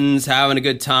friends, having a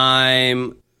good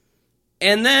time.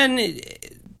 And then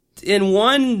in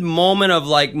one moment of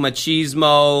like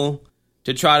machismo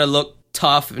to try to look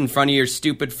tough in front of your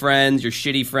stupid friends, your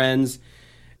shitty friends,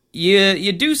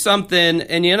 you do something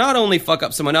and you not only fuck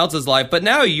up someone else's life, but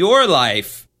now your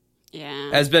life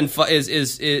has been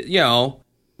is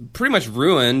pretty much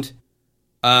ruined.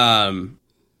 It's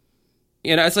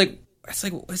like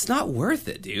it's not worth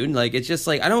it, dude. Like it's just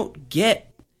like I don't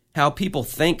get how people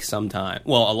think sometimes.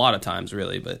 Well, a lot of times,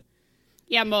 really, but.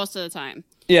 Yeah, most of the time.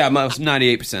 Yeah, most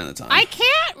 98% of the time. I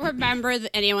can't remember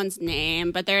anyone's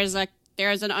name, but there's an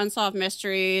Unsolved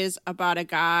Mysteries about a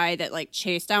guy that like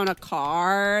chased down a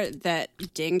car that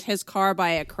dinged his car by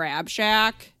a crab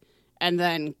shack and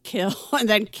then killed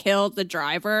the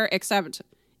driver, except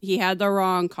he had the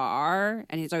wrong car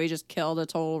and so he just killed a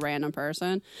total random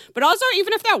person. But also,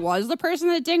 even if that was the person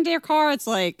that dinged your car, it's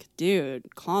like,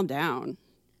 dude, calm down.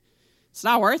 It's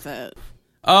not worth it.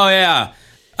 Oh yeah.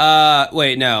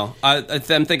 Wait, no. I'm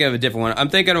thinking of a different one. I'm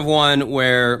thinking of one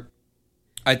where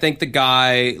I think the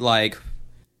guy, like,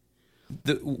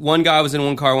 the one guy was in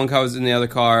one car was in the other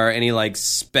car, and he, like,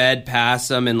 sped past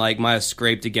him and, like, might have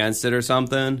scraped against it or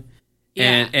something.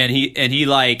 Yeah. And he,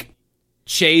 like,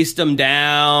 chased him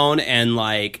down and,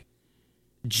 like,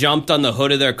 jumped on the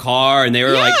hood of their car, and they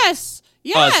were, yes!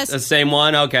 The same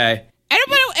one? Okay.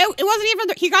 It wasn't even.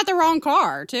 He got the wrong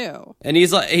car too. And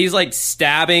he's like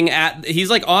stabbing at. He's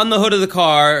like on the hood of the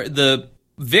car. The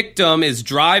victim is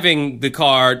driving the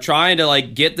car, trying to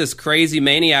like get this crazy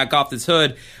maniac off this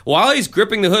hood. While he's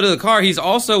gripping the hood of the car, he's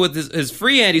also with his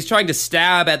free hand. He's trying to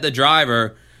stab at the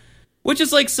driver, which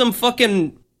is like some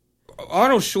fucking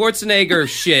Arnold Schwarzenegger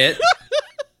shit.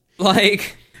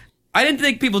 Like, I didn't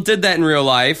think people did that in real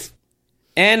life.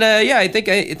 And I think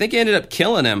he ended up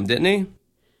killing him, didn't he?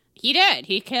 He did.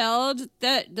 He killed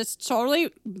this surely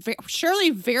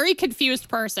very confused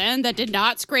person that did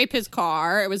not scrape his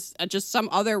car. It was just some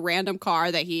other random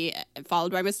car that he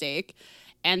followed by mistake.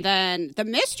 And then the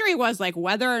mystery was like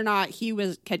whether or not he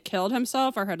had killed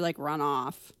himself or had like run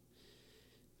off.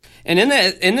 And in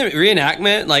the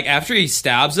reenactment, like after he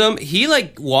stabs him, he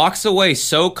like walks away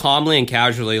so calmly and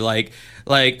casually, like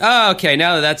oh, okay,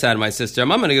 now that that's out of my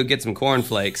system, I'm gonna go get some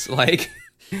cornflakes. Like,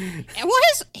 well,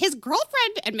 his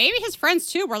girlfriend and maybe his friends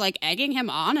too were like egging him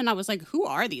on, and I was like, who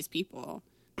are these people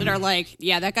that are like,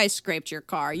 yeah, that guy scraped your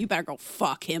car, you better go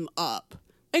fuck him up.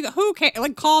 Like, who cares?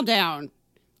 Like, calm down,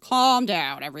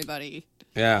 everybody.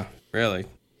 Yeah, really.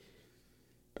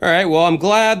 All right, well, I'm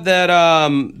glad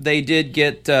that they did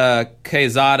get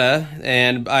Quezada,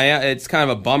 and it's kind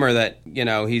of a bummer that, you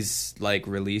know, he's, like,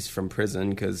 released from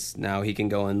prison, because now he can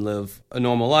go and live a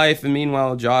normal life, and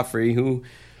meanwhile, Joffrey, who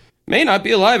may not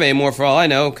be alive anymore for all I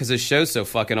know, because his show's so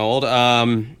fucking old,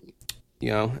 you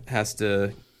know, has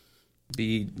to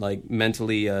be, like,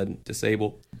 mentally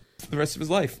disabled for the rest of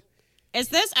his life. Is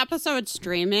this episode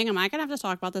streaming? Am I going to have to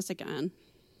talk about this again?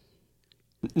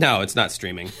 No, it's not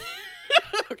streaming.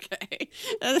 Okay.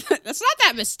 That's not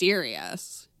that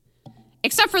mysterious.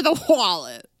 Except for the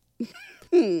wallet.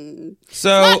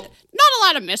 So, not a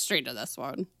lot of mystery to this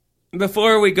one.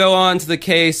 Before we go on to the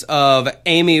case of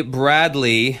Amy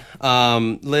Bradley,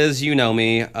 Liz, you know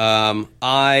me.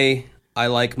 I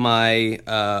like my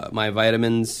my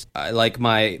vitamins. I like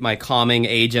my calming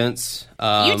agents.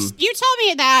 You tell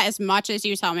me that as much as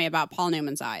you tell me about Paul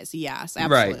Newman's eyes. Yes,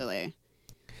 absolutely. Right.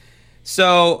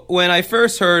 So when I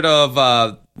first heard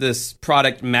of this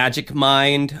product, Magic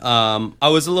Mind, I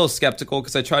was a little skeptical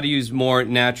because I try to use more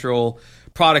natural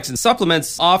products and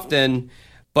supplements often,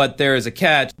 but there is a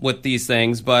catch with these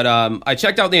things. But I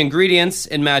checked out the ingredients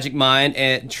in Magic Mind,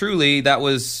 and truly that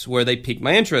was where they piqued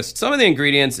my interest. Some of the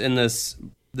ingredients in this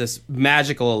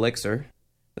magical elixir,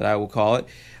 that I will call it,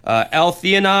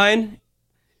 L-theanine.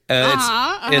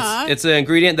 It's an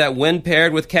ingredient that, when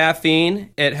paired with caffeine,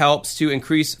 it helps to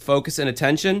increase focus and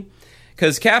attention.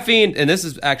 Because caffeine, and this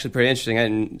is actually pretty interesting, I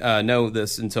didn't know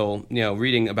this until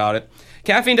reading about it.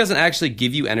 Caffeine doesn't actually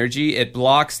give you energy. It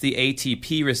blocks the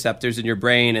ATP receptors in your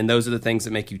brain, and those are the things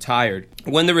that make you tired.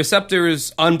 When the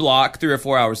receptors unblock 3 or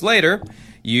 4 hours later,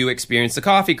 you experience the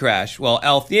coffee crash. Well,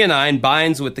 L-theanine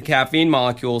binds with the caffeine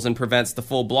molecules and prevents the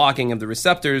full blocking of the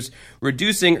receptors,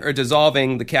 reducing or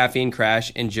dissolving the caffeine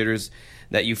crash and jitters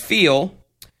that you feel.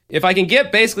 If I can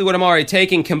get basically what I'm already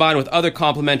taking combined with other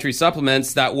complementary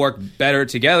supplements that work better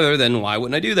together, then why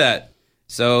wouldn't I do that?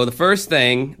 So the first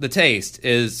thing, the taste,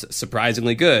 is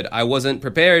surprisingly good. I wasn't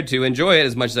prepared to enjoy it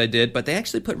as much as I did, but they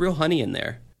actually put real honey in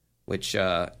there, which,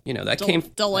 came...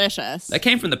 Delicious. That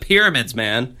came from the pyramids,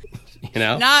 man.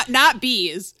 Not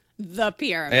bees, the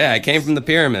pyramids. Yeah, it came from the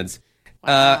pyramids.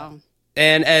 Wow.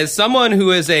 And as someone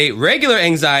who is a regular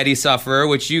anxiety sufferer,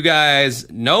 which you guys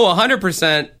know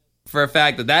 100% for a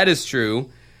fact that is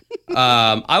true,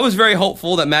 I was very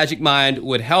hopeful that Magic Mind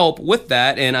would help with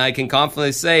that, and I can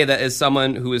confidently say that as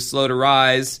someone who is slow to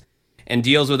rise and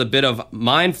deals with a bit of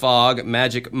mind fog,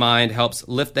 Magic Mind helps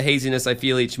lift the haziness I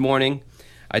feel each morning.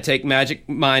 I take Magic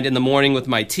Mind in the morning with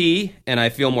my tea, and I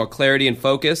feel more clarity and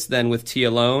focus than with tea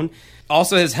alone.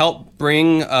 Also has helped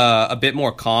bring a bit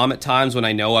more calm at times when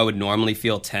I know I would normally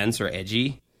feel tense or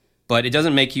edgy. But it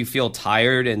doesn't make you feel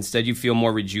tired. Instead, you feel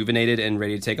more rejuvenated and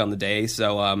ready to take on the day.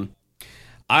 So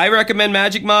I recommend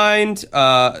Magic Mind,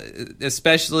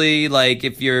 especially like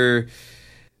if you're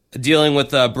dealing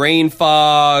with brain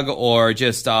fog or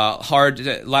just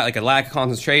hard, like a lack of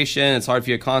concentration. It's hard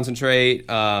for you to concentrate.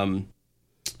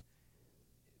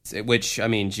 Which, I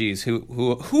mean, geez,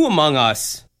 who among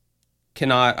us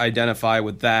cannot identify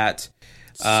with that?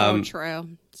 So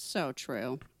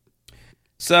true.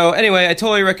 So anyway, I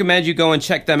totally recommend you go and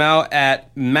check them out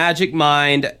at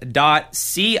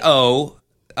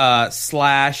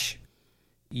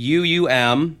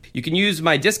magicmind.co/UUM. You can use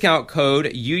my discount code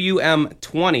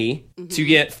UUM20 to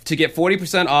get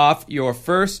 40% off your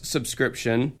first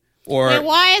subscription. Wait,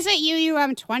 why is it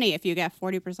UUM20 if you get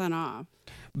 40% off?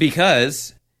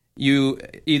 Because you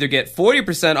either get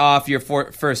 40% off your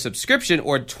first subscription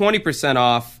or 20%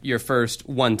 off your first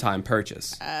one-time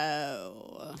purchase.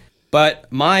 Oh.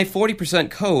 But my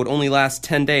 40% code only lasts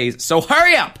 10 days, so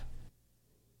hurry up!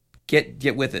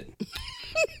 Get with it.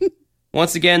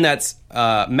 Once again, that's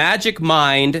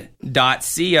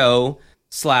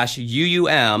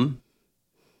magicmind.co/UUM,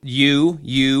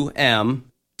 UUM,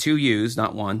 2 U's,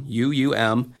 not 1,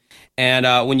 UUM.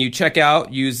 And when you check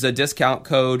out, use the discount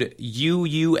code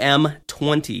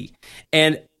UUM20.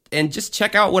 And just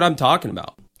check out what I'm talking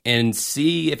about and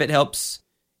see if it helps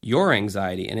your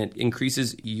anxiety and it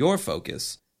increases your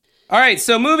focus. All right,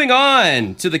 so moving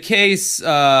on to the case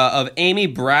of Amy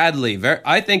Bradley.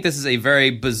 I think this is a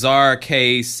very bizarre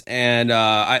case, and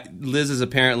Liz is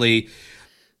apparently,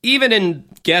 even in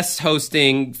guest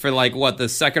hosting for the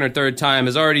second or third time,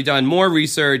 has already done more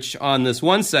research on this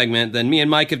one segment than me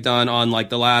and Mike have done on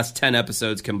the last 10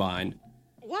 episodes combined.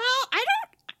 Well, I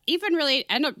don't even really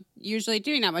end up usually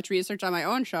doing that much research on my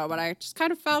own show, but I just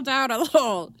kind of fell down a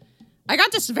little. I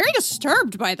got very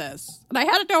disturbed by this, and I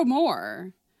had to know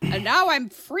more. And now I'm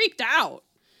freaked out.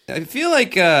 I feel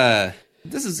like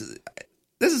this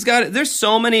has got. There's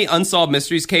so many unsolved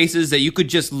mysteries cases that you could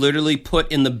just literally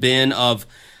put in the bin of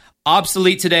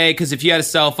obsolete today, because if you had a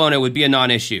cell phone, it would be a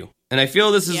non-issue. And I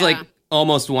feel this is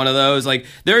almost one of those.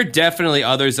 There are definitely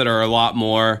others that are a lot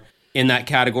more in that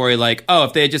category.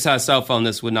 If they had just had a cell phone,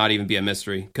 this would not even be a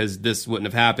mystery, because this wouldn't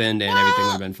have happened and everything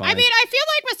would have been fine. I mean, I feel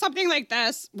like with something like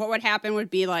this, what would happen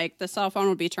would be the cell phone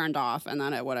would be turned off, and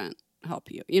then it wouldn't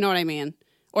help you. You know what I mean?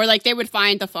 Or they would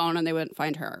find the phone and they wouldn't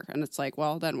find her. And it's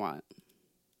well, then what?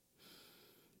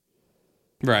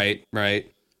 Right.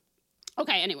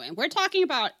 Okay, anyway, we're talking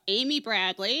about Amy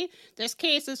Bradley. This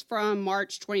case is from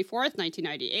March 24th,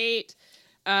 1998.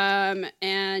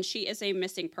 And she is a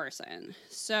missing person.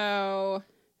 So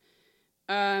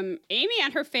Amy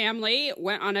and her family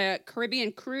went on a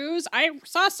Caribbean cruise. I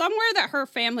saw somewhere that her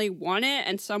family won it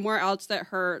and somewhere else that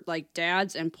her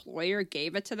dad's employer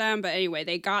gave it to them. But anyway,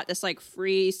 they got this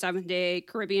free 7-day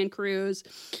Caribbean cruise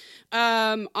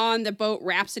on the boat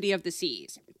Rhapsody of the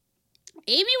Seas.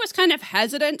 Amy was kind of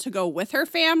hesitant to go with her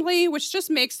family, which just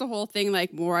makes the whole thing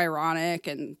more ironic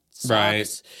and sucks,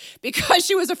 right? Because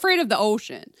she was afraid of the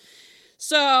ocean.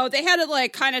 So they had to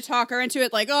kind of talk her into it,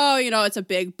 it's a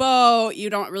big boat. You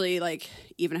don't really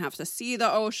even have to see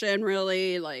the ocean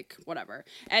really, whatever.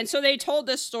 And so they told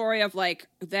this story of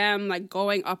them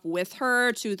going up with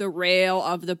her to the rail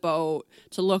of the boat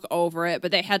to look over it,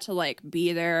 but they had to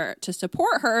be there to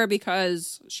support her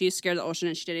because she's scared of the ocean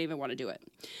and she didn't even want to do it.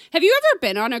 Have you ever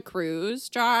been on a cruise,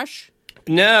 Josh?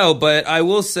 No, but I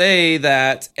will say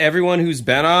that everyone who's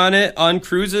been on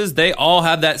cruises, they all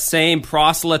have that same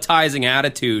proselytizing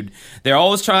attitude. They're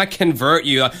always trying to convert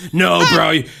you. No, bro,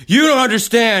 you don't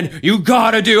understand. You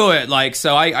gotta do it.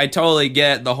 So I totally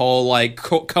get the whole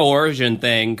coercion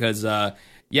thing, because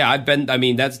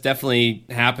that's definitely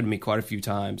happened to me quite a few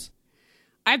times.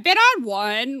 I've been on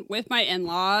one with my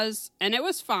in-laws and it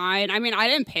was fine. I mean, I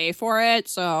didn't pay for it,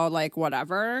 so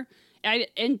whatever.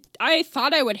 I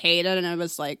thought I would hate it, and it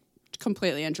was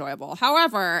completely enjoyable.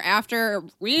 However, after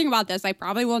reading about this, I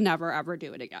probably will never ever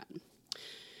do it again.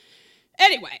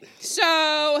 Anyway,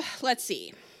 so let's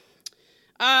see.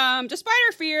 Despite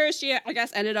her fears, she, I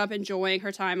guess, ended up enjoying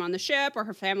her time on the ship, or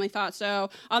her family thought so.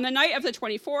 On the night of the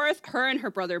 24th, her and her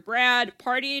brother Brad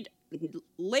partied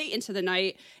late into the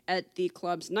night at the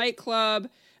club's nightclub.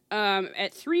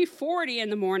 At 3:40 in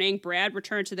the morning, Brad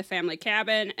returned to the family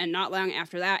cabin, and not long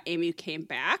after that, Amy came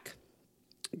back.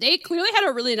 They clearly had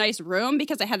a really nice room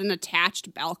because it had an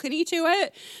attached balcony to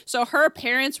it. So her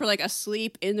parents were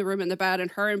asleep in the room in the bed,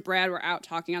 and her and Brad were out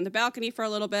talking on the balcony for a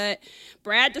little bit.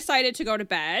 Brad decided to go to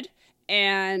bed,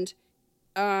 and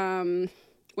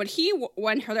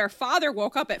when their father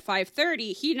woke up at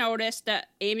 5:30, he noticed that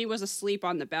Amy was asleep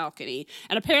on the balcony.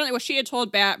 And apparently what she had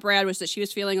told Brad was that she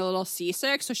was feeling a little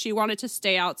seasick, so she wanted to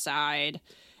stay outside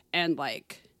and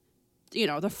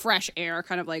the fresh air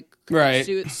kind of right.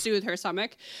 soothe her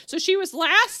stomach. So she was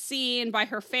last seen by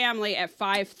her family at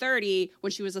 5:30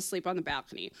 when she was asleep on the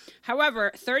balcony.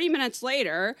 However, 30 minutes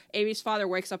later, Amy's father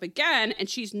wakes up again and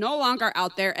she's no longer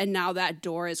out there, and now that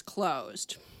door is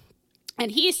closed.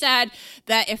 And he said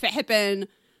that if it had been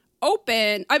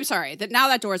open, that now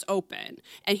that door is open.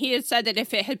 And he had said that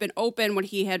if it had been open when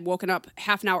he had woken up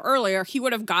half an hour earlier, he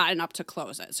would have gotten up to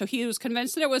close it. So he was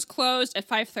convinced that it was closed at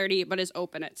 5:30, but is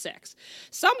open at 6.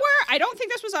 Somewhere, I don't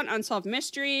think this was on Unsolved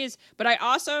Mysteries, but I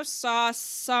also saw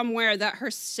somewhere that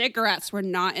her cigarettes were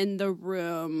not in the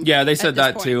room. Yeah, they said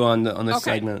that too on this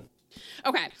segment.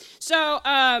 Okay, so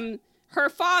her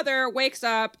father wakes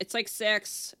up, it's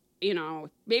 6.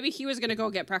 Maybe he was going to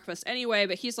go get breakfast anyway,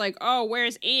 but he's oh,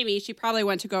 where's Amy? She probably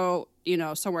went to go,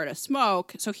 somewhere to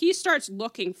smoke. So he starts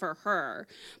looking for her,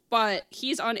 but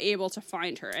he's unable to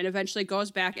find her, and eventually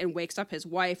goes back and wakes up his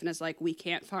wife and is we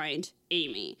can't find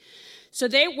Amy. So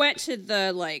they went to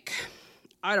the,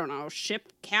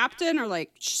 ship captain or,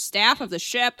 staff of the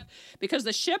ship, because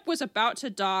the ship was about to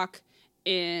dock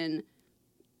in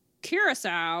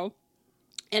Curacao,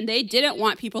 and they didn't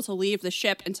want people to leave the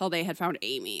ship until they had found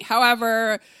Amy.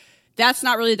 However, that's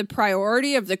not really the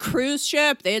priority of the cruise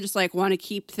ship. They just want to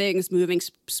keep things moving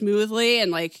smoothly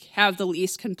and have the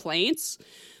least complaints.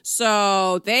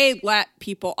 So they let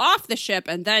people off the ship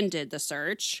and then did the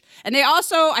search. And they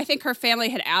also, I think her family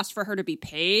had asked for her to be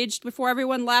paged before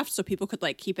everyone left so people could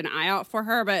like keep an eye out for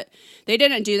her. But they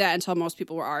didn't do that until most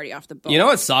people were already off the boat. You know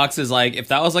what sucks is like if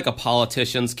that was like a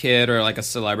politician's kid or like a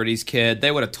celebrity's kid,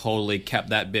 they would have totally kept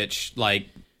that bitch like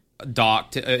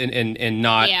docked and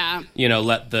not,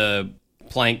 let the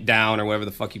plank down or whatever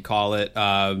the fuck you call it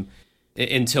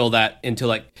until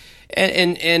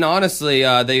honestly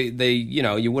they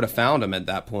you would have found him at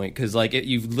that point because like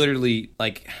you've literally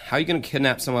like how are you gonna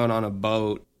kidnap someone on a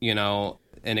boat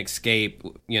and escape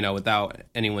without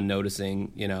anyone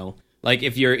noticing like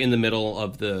if you're in the middle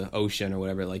of the ocean or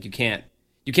whatever like you can't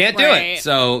do it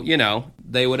so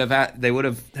they would have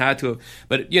had to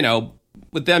but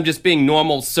with them just being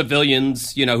normal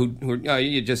civilians, who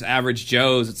are just average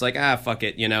Joes, it's like, fuck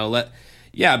it,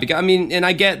 because I mean, and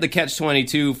I get the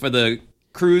catch-22 for the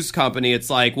cruise company. It's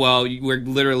like, well, we're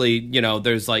literally,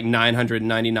 there's like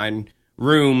 999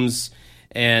 rooms,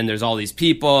 and there's all these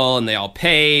people, and they all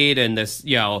paid, and this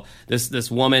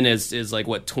woman is like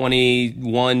what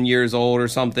 21 years old or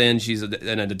something. She's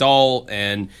an adult,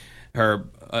 and her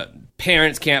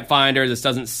parents can't find her. This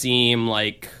doesn't seem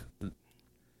like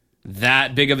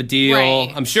that big of a deal.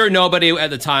 Right. I'm sure nobody at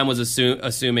the time was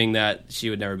assuming that she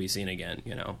would never be seen again,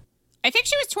 I think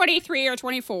she was 23 or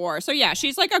 24. So yeah,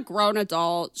 she's like a grown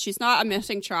adult. She's not a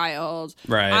missing child.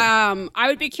 Right. I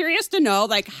would be curious to know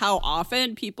like how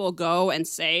often people go and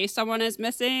say someone is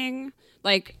missing.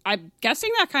 Like, I'm guessing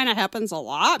that kind of happens a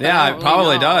lot. But yeah, I it don't probably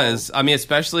really know. does. I mean,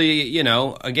 especially,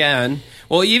 again,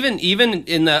 well, even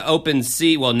in the open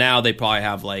sea, well, now they probably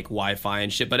have like Wi-Fi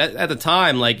and shit. But at the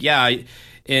time, like, yeah,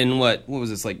 in what was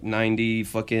this, like 98?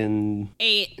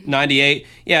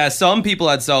 Yeah, some people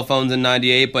had cell phones in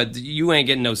 98, but you ain't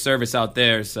getting no service out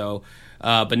there. So,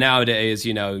 but nowadays,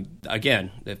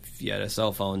 again, if you had a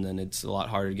cell phone, then it's a lot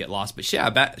harder to get lost. But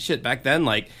back then,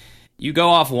 like, you go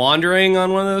off wandering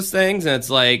on one of those things, and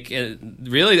it's like,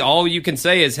 really all you can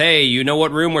say is, hey, you know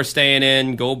what room we're staying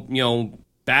in, go,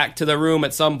 back to the room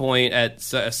at some point at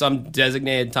some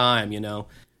designated time,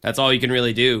 That's all you can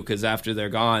really do, because after they're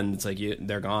gone, it's like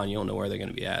they're gone. You don't know where they're going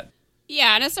to be at.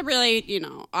 Yeah, and it's a really,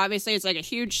 obviously it's like a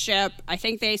huge ship. I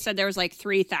think they said there was like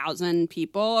 3,000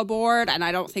 people aboard, and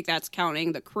I don't think that's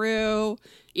counting the crew.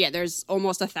 Yeah, there's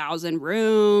almost 1,000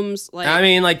 rooms. Like, I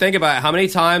mean, like, think about it. How many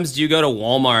times do you go to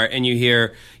Walmart and you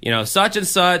hear, such and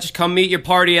such, come meet your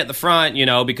party at the front,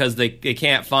 because they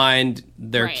can't find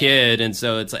their kid. And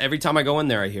so it's every time I go in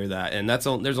there, I hear that. And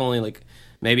there's only like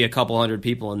maybe a couple hundred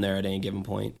people in there at any given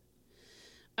point.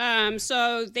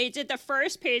 So they did the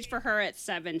first page for her at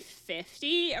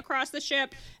 7:50 across the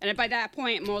ship, and by that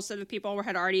point, most of the people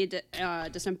had already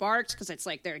disembarked because it's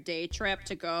like their day trip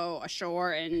to go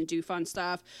ashore and do fun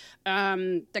stuff.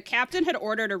 The captain had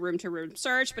ordered a room-to-room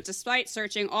search, but despite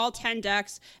searching all 10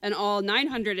 decks and all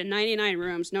 999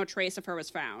 rooms, no trace of her was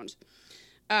found.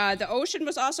 The ocean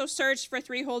was also searched for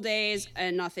 3 whole days,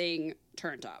 and nothing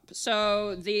turned up.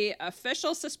 So the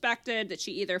officials suspected that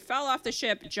she either fell off the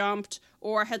ship, jumped,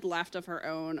 or had left of her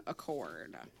own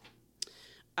accord.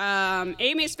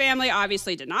 Amy's family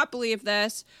obviously did not believe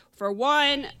this. For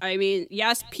one, I mean,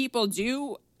 yes, people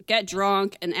do get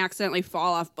drunk and accidentally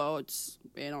fall off boats,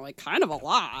 like kind of a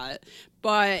lot.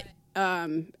 But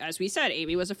as we said,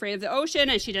 Amy was afraid of the ocean,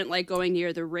 and she didn't like going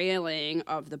near the railing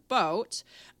of the boat.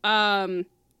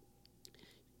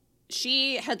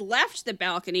 She had left the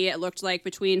balcony, it looked like,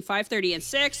 between 5:30 and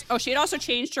 6. Oh, she had also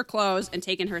changed her clothes and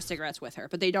taken her cigarettes with her,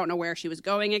 but they don't know where she was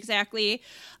going exactly.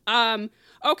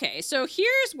 Okay, so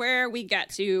here's where we get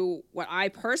to what I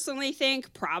personally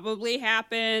think probably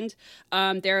happened.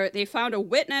 They found a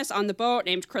witness on the boat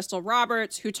named Crystal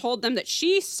Roberts who told them that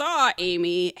she saw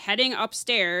Amy heading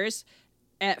upstairs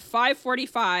at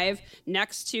 5:45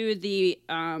 next to the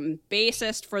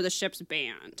bassist for the ship's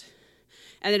band.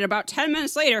 And then about 10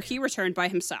 minutes later, he returned by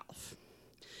himself.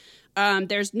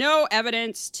 There's no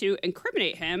evidence to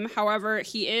incriminate him. However,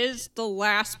 he is the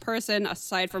last person,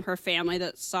 aside from her family,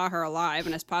 that saw her alive,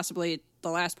 and is possibly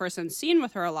the last person seen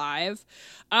with her alive.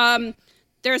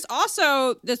 There's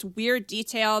also this weird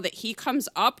detail that he comes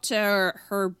up to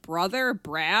her brother,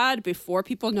 Brad, before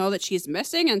people know that she's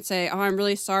missing and say, "Oh, I'm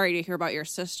really sorry to hear about your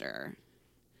sister."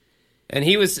 And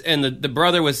the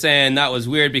brother was saying that was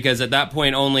weird because at that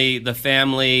point only the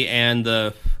family and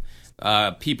the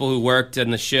people who worked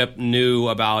in the ship knew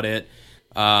about it.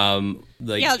 Like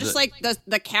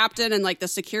the captain and like the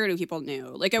security people knew.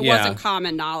 Like it wasn't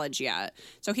common knowledge yet.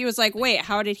 So he was like, "Wait,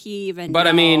 how did he even?" But know?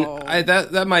 I mean,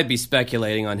 that might be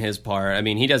speculating on his part. I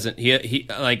mean, he doesn't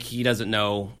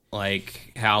know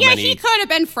like how many. Yeah, he could have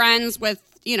been friends with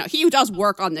he does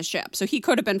work on the ship, so he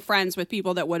could have been friends with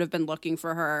people that would have been looking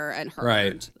for her and heard.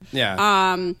 Right.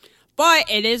 Yeah.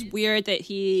 But it is weird that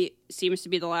he seems to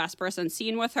be the last person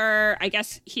seen with her. I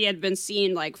guess he had been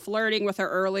seen like flirting with her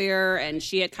earlier, and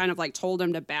she had kind of like told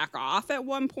him to back off at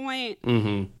one point.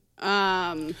 Mm-hmm.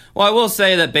 Well, I will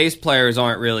say that bass players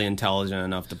aren't really intelligent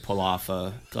enough to pull off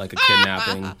a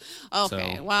kidnapping.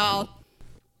 Okay, so, well,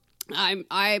 I'm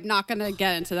not gonna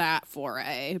get into that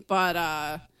foray,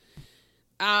 but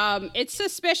it's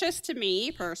suspicious to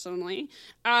me personally.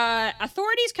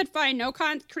 Authorities could find no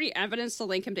concrete evidence to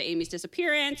link him to Amy's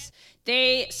disappearance.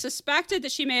 They suspected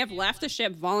that she may have left the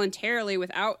ship voluntarily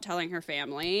without telling her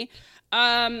family.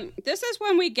 This is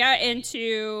when we get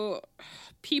into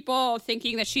people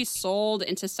thinking that she's sold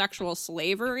into sexual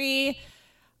slavery.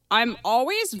 I'm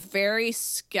always very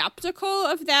skeptical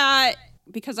of that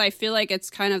because I feel like it's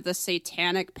kind of the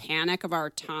satanic panic of our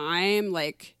time.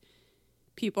 Like,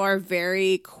 people are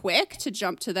very quick to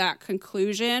jump to that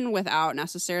conclusion without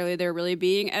necessarily there really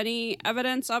being any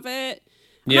evidence of it.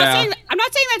 I'm not saying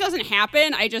that doesn't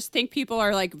happen. I just think people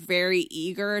are like very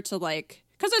eager to like,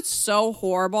 because it's so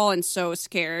horrible and so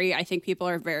scary. I think people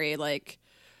are very like,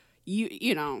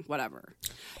 you know, whatever.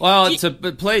 Well, to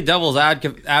play devil's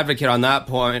advocate on that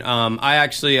point, I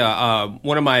actually,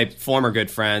 one of my former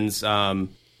good friends,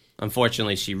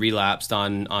 unfortunately, she relapsed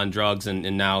on drugs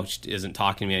and now she isn't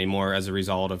talking to me anymore as a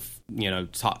result of,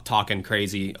 talking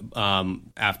crazy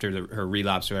after her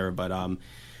relapse or whatever. But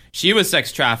she was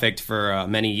sex trafficked for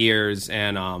many years.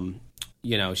 And,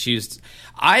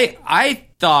 I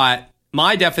thought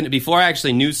before I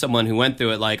actually knew someone who went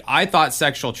through it, like, I thought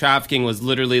sexual trafficking was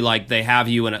literally like they have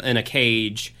you in a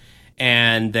cage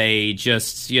and they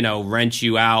just, rent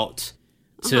you out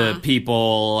to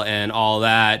people and all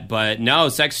that. But no,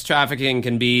 sex trafficking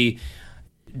can be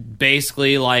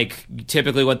basically like,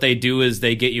 typically what they do is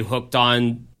they get you hooked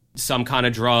on some kind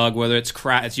of drug, whether it's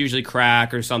crack, it's usually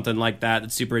crack or something like that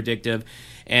that's super addictive,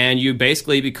 and you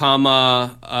basically become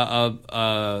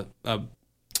a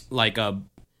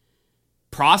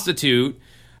prostitute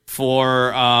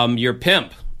for your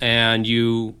pimp, and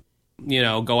you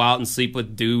go out and sleep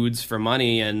with dudes for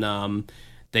money, and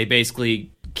they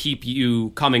basically keep you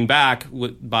coming back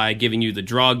by giving you the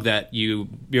drug that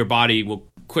your body will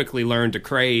quickly learn to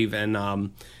crave,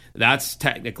 and that's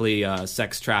technically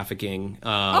sex trafficking.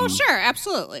 Oh, sure,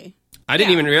 absolutely. I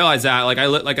didn't even realize that. Like I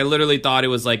literally thought it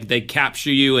was like they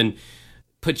capture you and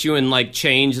put you in like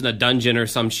chains in a dungeon or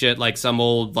some shit, like some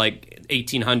old like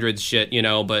 1800s shit,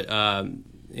 But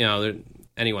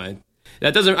anyway,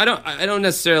 that doesn't. I don't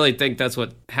necessarily think that's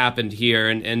what happened here,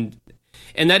 and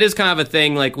that is kind of a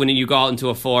thing. Like when you go out into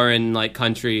a foreign like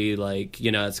country, like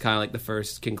it's kind of like the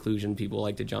first conclusion people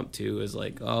like to jump to is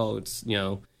like, oh, it's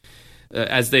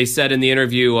as they said in the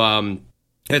interview,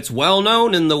 it's well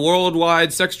known in the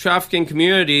worldwide sex trafficking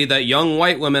community that young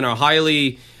white women are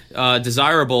highly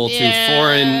desirable to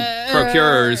foreign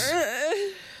procurers.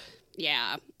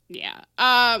 Yeah.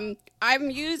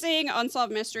 I'm using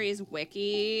Unsolved Mysteries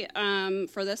wiki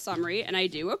for this summary, and I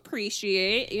do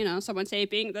appreciate, someone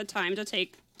taking the time to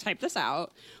type this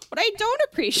out. What I don't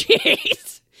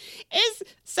appreciate is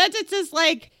sentences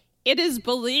like, it is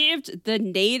believed the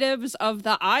natives of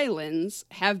the islands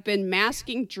have been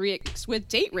masking drinks with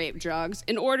date rape drugs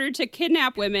in order to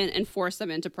kidnap women and force them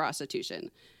into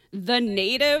prostitution. The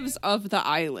natives of the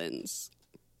islands.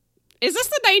 Is this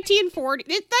the 1940s?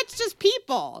 That's just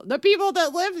people. The people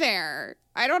that live there.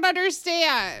 I don't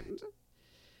understand.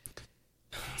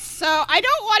 So I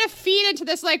don't want to feed into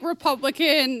this like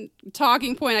Republican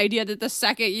talking point idea that the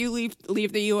second you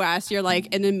leave the U.S., you're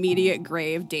like in immediate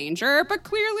grave danger. But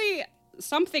clearly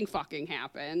something fucking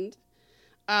happened.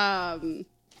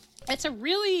 It's a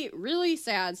really, really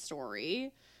sad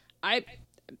story. I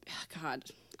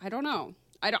don't know.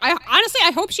 I honestly,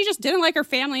 I hope she just didn't like her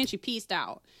family and she peaced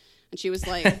out. And she was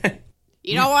like,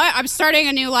 you know what? I'm starting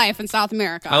a new life in South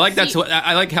America. I like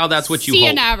how that's what you hope. See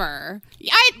you never.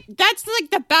 That's like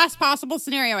the best possible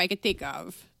scenario I could think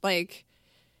of. Like,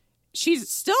 she's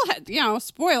still,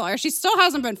 spoiler, she still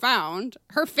hasn't been found.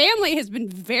 Her family has been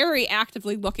very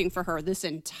actively looking for her this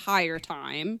entire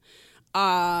time.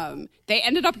 They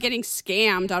ended up getting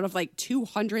scammed out of like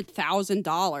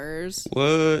 $200,000.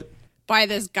 What? By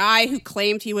this guy who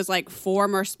claimed he was like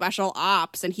former special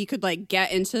ops and he could like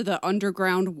get into the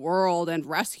underground world and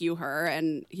rescue her,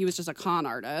 and he was just a con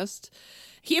artist.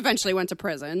 He eventually went to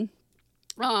prison.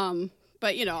 But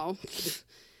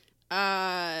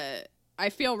I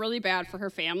feel really bad for her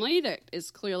family that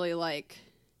is clearly like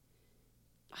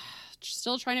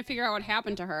still trying to figure out what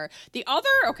happened to her.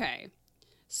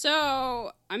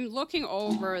 So I'm looking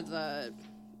over the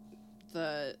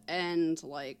the end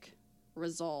like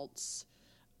results.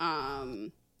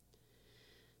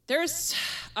 There's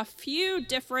a few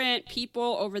different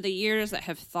people over the years that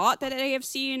have thought that they have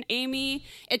seen Amy.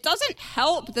 It doesn't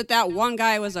help that one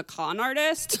guy was a con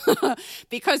artist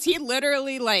because he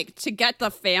literally, like, to get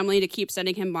the family to keep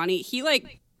sending him money,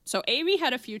 so Amy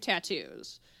had a few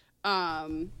tattoos.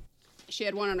 She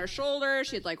had one on her shoulder,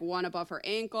 she had, like, one above her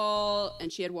ankle,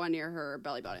 and she had one near her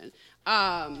belly button.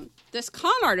 This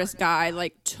con artist guy,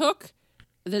 like, took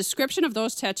the description of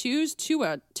those tattoos to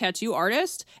a tattoo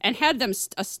artist and had them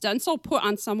a stencil put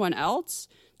on someone else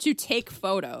to take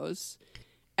photos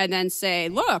and then say,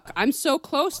 look, I'm so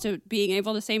close to being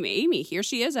able to say Amy. Here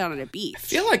she is out on a beach. I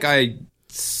feel like I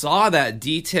saw that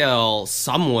detail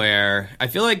somewhere. I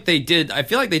feel like they did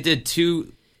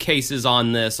 2 cases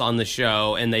on this on the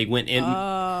show, and they went in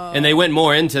and they went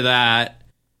more into that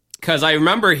because I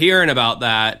remember hearing about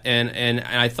that, and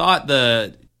I thought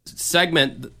the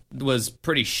segment was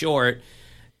pretty short,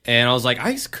 and I was like,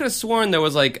 I could have sworn there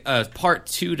was like a part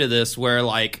 2 to this where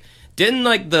like didn't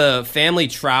like the family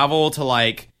travel to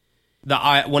like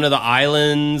one of the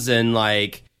islands, and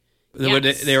like they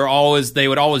would always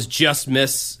just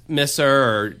miss her,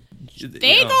 or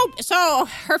so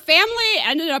her family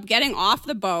ended up getting off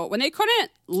the boat when they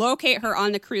couldn't locate her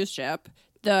on the cruise ship.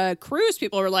 The cruise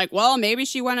people were like, well, maybe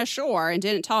she went ashore and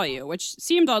didn't tell you, which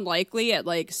seemed unlikely at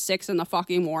like 6 in the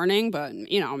fucking morning, but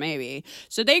maybe.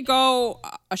 So they go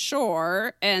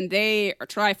ashore and they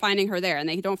try finding her there, and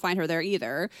they don't find her there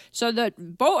either. So the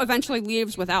boat eventually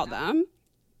leaves without them,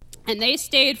 and they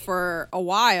stayed for a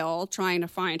while trying to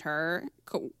find her.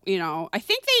 I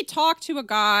think they talked to a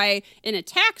guy in a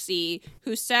taxi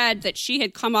who said that she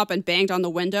had come up and banged on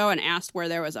the window and asked where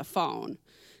there was a phone.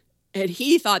 And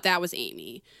he thought that was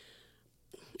Amy.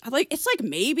 It's like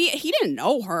maybe he didn't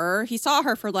know her. He saw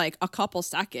her for like a couple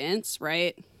seconds,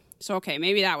 right? So, okay,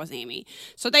 maybe that was Amy.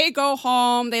 So they go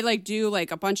home. They like do like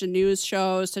a bunch of news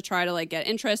shows to try to like get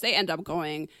interest. They end up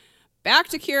going back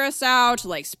to Curacao to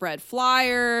like spread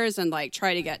flyers and like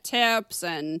try to get tips.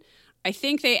 And I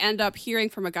think they end up hearing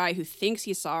from a guy who thinks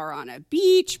he saw her on a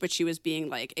beach, but she was being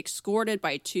like escorted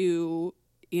by 2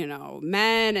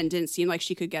 men and didn't seem like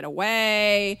she could get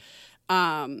away.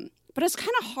 But it's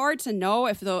kind of hard to know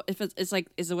was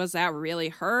that really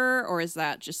her, or is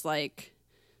that just like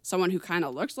someone who kind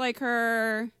of looks like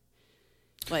her?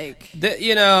 Like,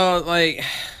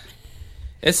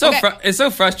 it's so it's so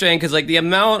frustrating because like the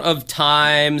amount of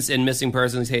times in missing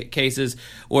persons cases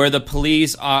where the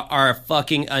police are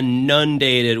fucking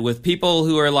inundated with people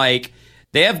who are like,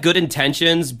 they have good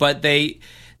intentions, but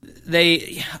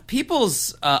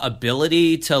people's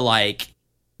ability to like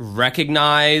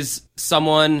recognize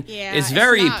someone is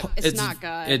very it's not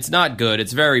good. It's not good.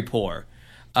 It's very poor.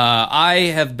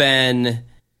 I have been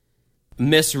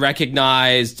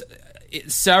misrecognized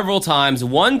several times.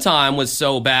 One time was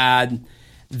so bad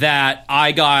that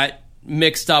I got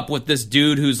mixed up with this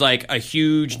dude who's like a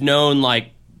huge known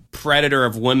like predator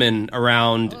of women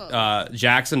around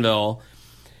Jacksonville,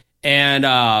 and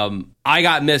I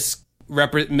got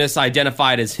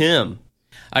misidentified as him.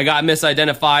 I got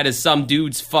misidentified as some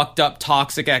dude's fucked up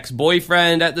toxic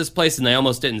ex-boyfriend at this place, and they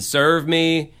almost didn't serve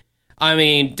me. I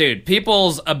mean, dude,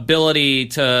 people's ability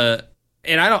to,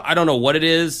 and I don't know what it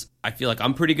is. I feel like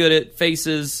I'm pretty good at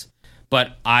faces,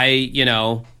 but I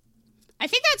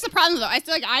think that's the problem, though. I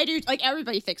feel like I do. Like,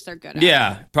 everybody thinks they're good at it.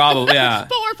 Yeah, probably, yeah.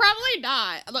 But we're probably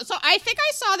not. So I think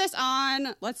I saw this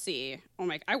on, let's see.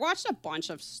 I watched a bunch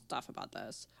of stuff about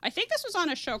this. I think this was on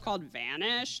a show called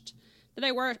Vanished that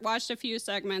I watched a few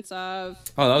segments of.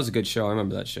 Oh, that was a good show. I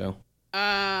remember that show.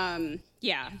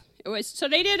 Yeah. It was, so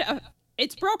they did,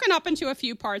 it's broken up into a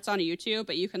few parts on YouTube,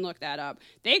 but you can look that up.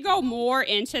 They go more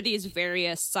into these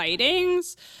various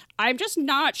sightings. I'm just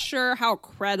not sure how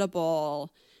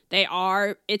credible they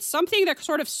are. It's something that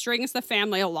sort of strings the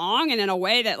family along, and in a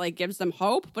way that like gives them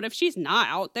hope. But if she's not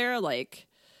out there, like,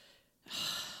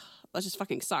 that just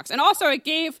fucking sucks. And also, it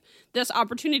gave this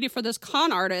opportunity for this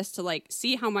con artist to like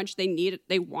see how much they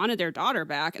wanted their daughter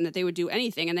back, and that they would do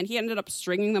anything. And then he ended up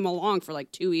stringing them along for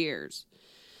like 2 years.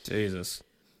 Jesus,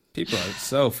 people are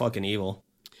so fucking evil.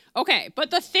 Okay,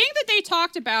 but the thing that they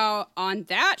talked about on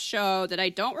that show that I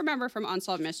don't remember from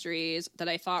Unsolved Mysteries that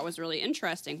I thought was really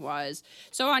interesting was,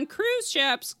 so on cruise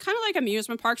ships, kind of like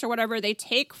amusement parks or whatever, they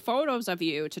take photos of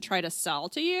you to try to sell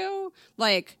to you,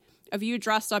 like of you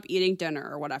dressed up eating dinner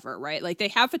or whatever, right? Like they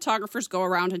have photographers go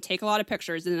around and take a lot of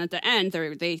pictures, and at the end,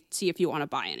 they see if you want to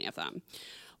buy any of them.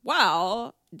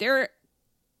 Well, there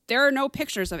are no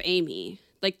pictures of Amy.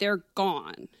 Like, they're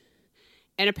gone.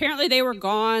 And apparently they were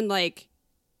gone, like,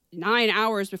 9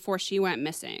 hours before she went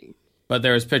missing. But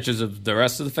there's pictures of the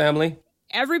rest of the family?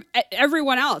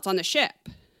 Everyone else on the ship.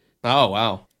 Oh,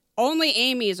 wow. Only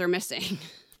Amy's are missing.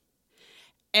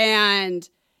 And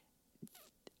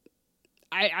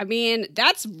I mean,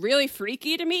 that's really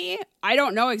freaky to me. I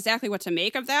don't know exactly what to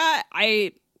make of that.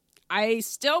 I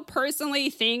still personally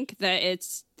think that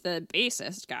it's the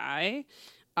bassist guy.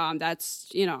 That's,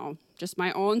 just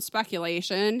my own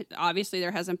speculation. Obviously,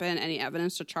 there hasn't been any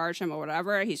evidence to charge him or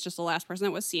whatever. He's just the last person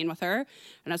that was seen with her.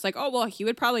 And it's like, oh, well, he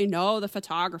would probably know the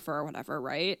photographer or whatever,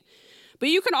 right? But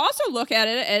you can also look at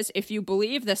it as, if you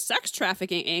believe the sex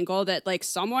trafficking angle, that like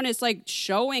someone is like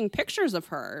showing pictures of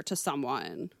her to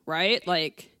someone, right?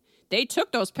 Like they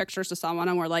took those pictures to someone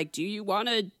and were like, do you want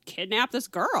to kidnap this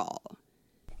girl?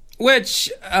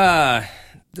 Which,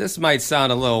 this might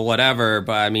sound a little whatever,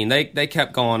 but I mean, they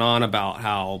kept going on about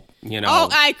how,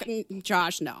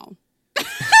 Josh, no.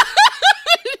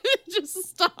 Just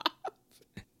stop.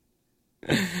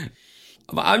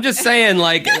 I'm just saying,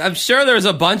 like, I'm sure there's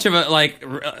a bunch of, like,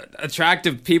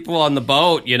 attractive people on the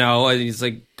boat, and he's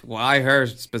like, why her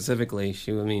specifically?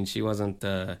 She wasn't,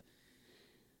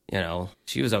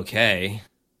 she was okay.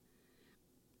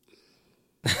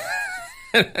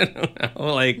 I don't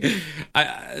know, like,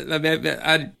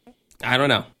 I don't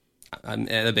know.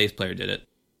 The bass player did it.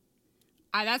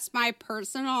 That's my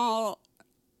personal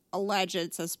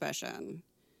alleged suspicion.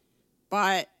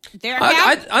 But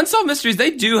Unsolved Mysteries,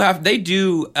 they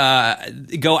do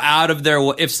go out of their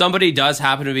way. If somebody does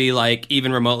happen to be like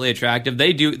even remotely attractive,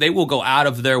 they will go out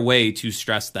of their way to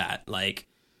stress that.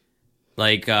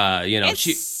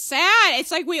 It's sad.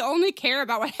 It's like we only care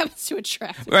about what happens to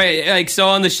attractive. Right. Like, so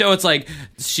on the show, it's like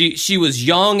she was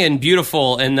young and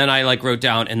beautiful, and then I like wrote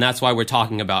down, and that's why we're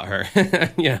talking about her.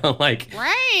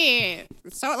 Right.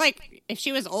 So like, if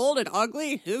she was old and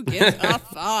ugly, who gives a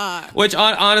fuck? Which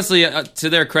honestly, to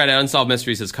their credit, Unsolved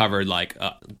Mysteries has covered like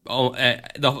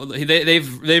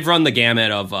they've run the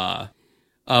gamut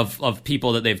of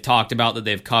people that they've talked about, that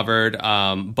they've covered.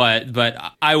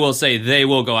 But I will say they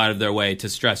will go out of their way to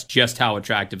stress just how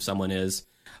attractive someone is,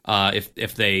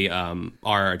 if they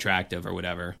are attractive or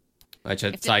whatever. Which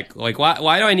it's like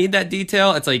why do I need that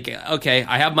detail? It's like, okay,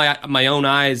 I have my own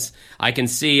eyes. I can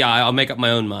see. I'll make up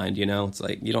my own mind. It's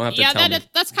like you don't have to tell me.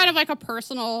 That's kind of like a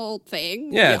personal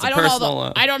thing. Yeah, it's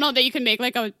personal. I don't know that you can make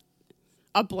like a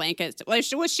blanket. Like,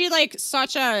 was she like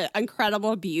such a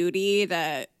incredible beauty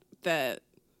that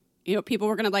people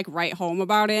were gonna like write home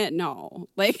about it? No,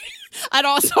 like I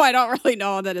don't really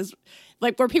know that is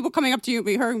like, were people coming up to you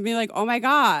and be like, oh my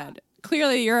god,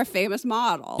 clearly you're a famous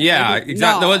model. Yeah, like,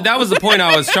 exactly. No. That was the point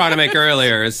I was trying to make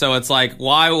earlier. So it's like,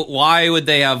 why would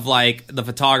they have like the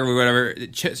photographer or whatever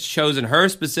chosen her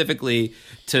specifically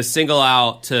to single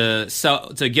out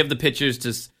to give the pictures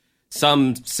to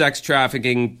some sex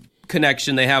trafficking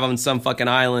connection they have on some fucking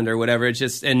island or whatever? It's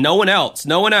just, and no one else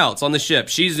on the ship.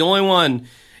 She's the only one.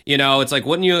 It's like,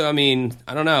 wouldn't you? I mean,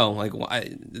 I don't know. Like,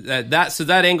 why so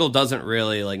that angle doesn't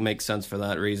really like make sense for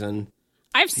that reason.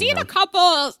 I've seen a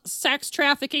couple sex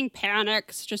trafficking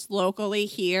panics just locally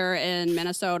here in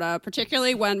Minnesota,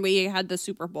 particularly when we had the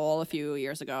Super Bowl a few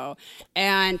years ago.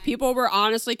 And people were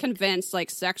honestly convinced like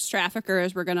sex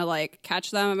traffickers were going to like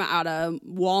catch them out of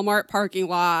Walmart parking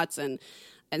lots and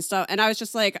stuff. And I was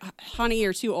just like, honey,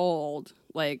 you're too old.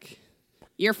 Like,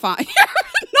 you're fine.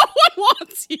 No one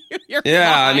wants you. You're fine.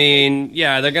 I mean,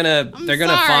 they're gonna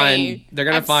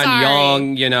find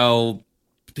young,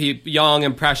 young,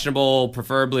 impressionable,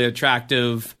 preferably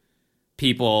attractive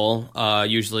people,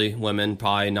 usually women,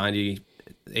 probably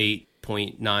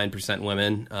 98.9%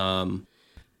 women, I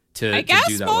guess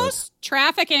do that most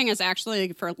trafficking is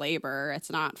actually for labor.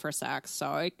 It's not for sex,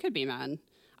 so it could be men.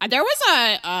 There was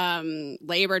a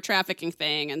labor trafficking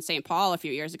thing in St. Paul a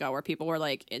few years ago where people were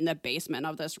like in the basement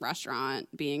of this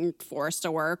restaurant being forced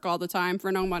to work all the time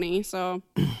for no money. So,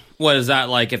 what is that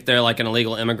like? If they're like an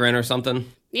illegal immigrant or something?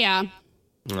 Yeah.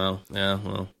 Well, yeah,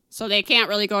 well. So they can't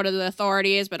really go to the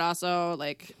authorities, but also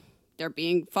like they're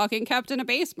being fucking kept in a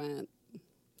basement.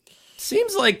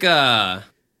 Seems like you got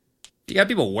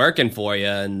people working for you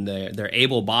and they're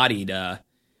able-bodied.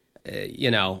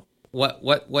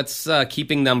 What's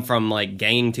keeping them from like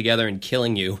ganging together and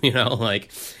killing you?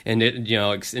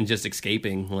 And just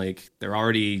escaping. Like they're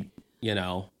already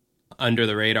under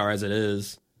the radar as it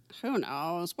is. Who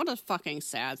knows? What a fucking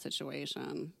sad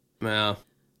situation. Yeah.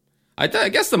 I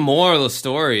guess the moral of the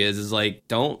story is like,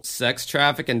 don't sex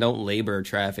traffic and don't labor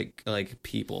traffic like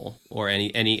people or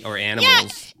any or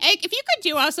animals. Yeah, if you could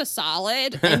do us a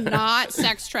solid and not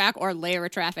sex track or labor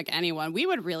traffic anyone, we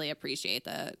would really appreciate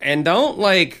that. And don't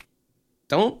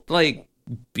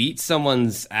beat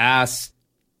someone's ass.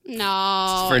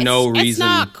 No, for no reason. It's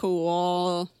not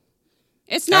cool.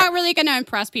 It's not really going to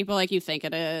impress people like you think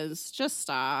it is. Just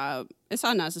stop. It's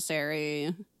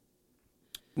unnecessary.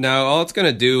 No, all it's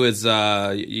going to do is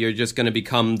you're just going to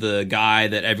become the guy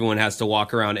that everyone has to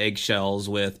walk around eggshells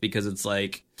with because it's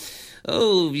like,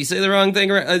 oh, you say the wrong thing.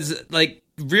 It's like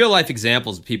real life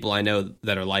examples of people I know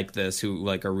that are like this, who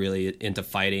like are really into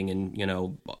fighting and, you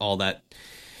know, all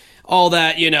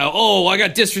that, you know, oh, I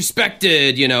got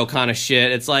disrespected, you know, kind of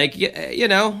shit. It's like, you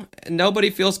know, nobody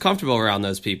feels comfortable around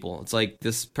those people. It's like,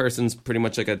 this person's pretty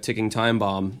much like a ticking time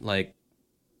bomb. Like,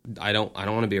 I don't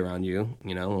want to be around you,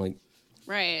 you know, like,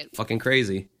 right. Fucking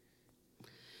crazy.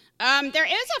 There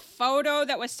is a photo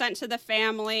that was sent to the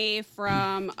family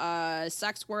from a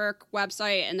sex work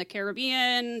website in the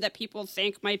Caribbean that people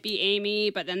think might be Amy,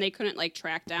 but then they couldn't like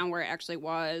track down where it actually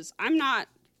was.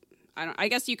 I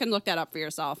guess you can look that up for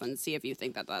yourself and see if you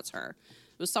think that that's her.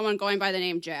 It was someone going by the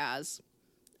name Jazz.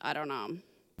 I don't know.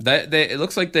 It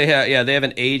looks like they have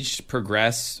an aged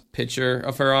progress picture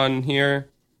of her on here.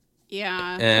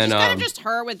 Yeah, and it's kind of just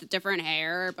her with different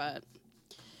hair, but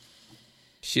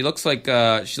she looks like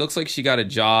she got a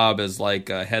job as like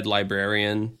a head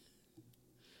librarian.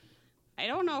 I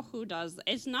don't know who does.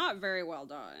 It's not very well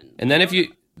done. And then I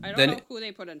don't know who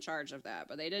they put in charge of that,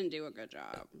 but they didn't do a good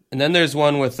job. And then there's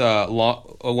one with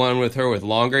one with her with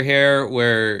longer hair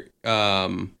where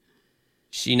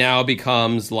she now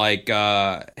becomes like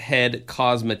head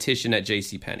cosmetician at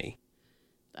JCPenney.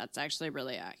 That's actually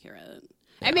really accurate.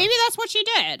 Yeah. And maybe that's what she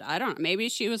did. I don't know. Maybe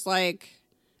she was like,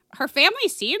 her family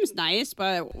seems nice,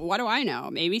 but what do I know?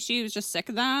 Maybe she was just sick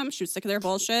of them. She was sick of their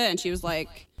bullshit, and she was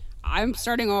like, I'm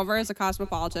starting over as a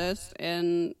cosmopolitist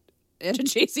at a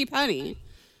JCPenney.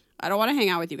 I don't want to hang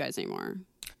out with you guys anymore.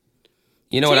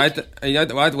 You know what I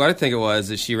think it was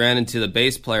is she ran into the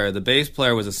bass player. The bass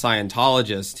player was a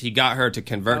Scientologist. He got her to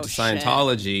convert to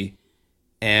Scientology, shit.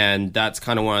 And that's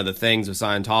kind of one of the things with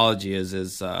Scientology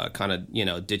is kind of, you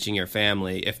know, ditching your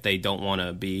family if they don't want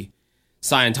to be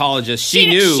Scientologists. She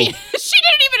knew. She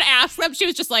didn't even ask them. She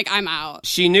was just like, I'm out.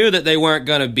 She knew that they weren't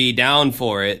going to be down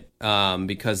for it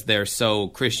because they're so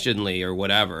Christianly or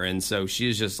whatever. And so she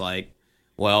was just like,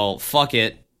 well, fuck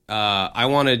it. I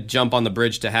want to jump on the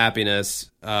bridge to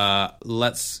happiness.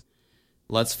 Let's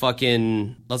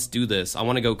do this. I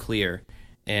want to go clear.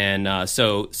 And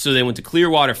so they went to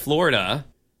Clearwater, Florida.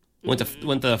 Went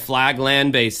to Flag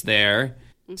Land Base there.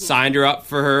 Signed her up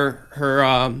for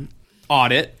her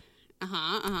audit.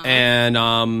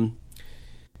 And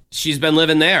she's been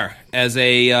living there as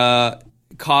a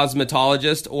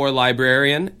cosmetologist or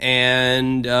librarian,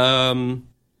 and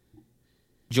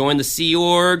joined the Sea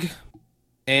Org.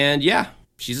 And yeah,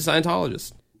 she's a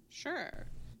Scientologist. Sure.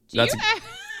 Do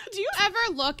you ever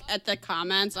look at the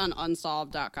comments on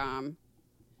unsolved.com?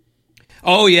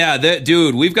 Oh yeah,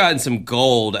 dude, we've gotten some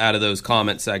gold out of those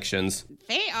comment sections.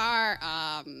 They are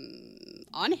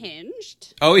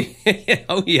unhinged. Oh yeah.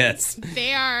 Oh yes.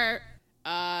 They are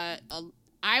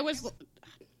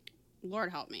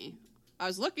Lord help me. I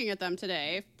was looking at them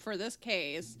today for this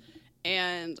case,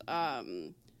 and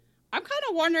I'm kind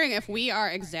of wondering if we are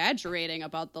exaggerating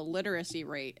about the literacy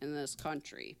rate in this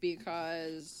country,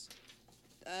 because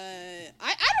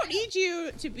I don't need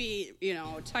you to be, you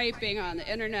know, typing on the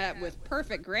internet with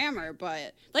perfect grammar,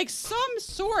 but like some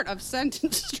sort of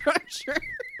sentence structure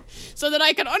so that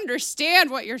I can understand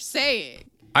what you're saying.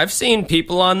 I've seen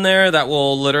people on there that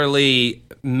will literally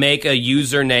make a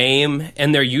username,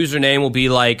 and their username will be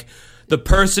like, the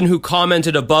person who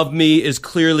commented above me is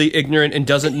clearly ignorant and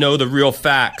doesn't know the real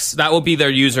facts. That will be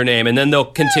their username. And then they'll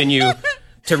continue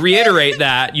to reiterate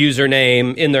that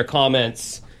username in their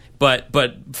comments, but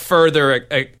further,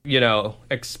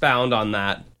 expound on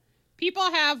that. People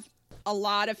have a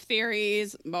lot of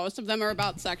theories. Most of them are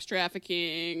about sex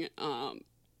trafficking.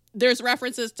 There's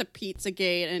references to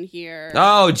Pizzagate in here.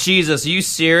 Oh, Jesus. Are you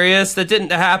serious? That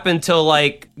didn't happen till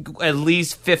like at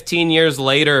least 15 years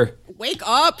later. Wake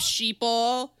up,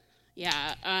 sheeple.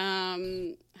 Yeah, I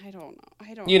don't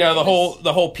know. You know, the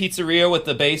whole pizzeria with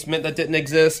the basement that didn't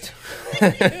exist.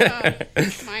 Yeah,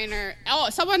 minor. Oh,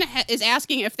 someone is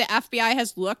asking if the FBI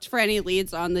has looked for any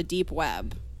leads on the deep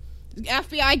web.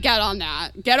 FBI, get on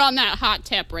that. Get on that hot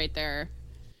tip right there.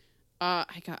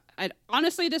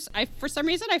 Honestly, for some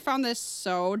reason I found this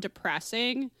so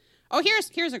depressing. Oh,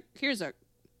 here's a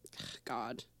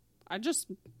God.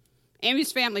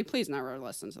 Amy's family, please never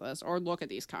listen to this or look at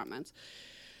these comments.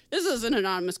 This is an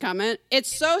anonymous comment.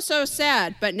 It's so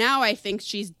sad, but now I think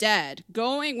she's dead.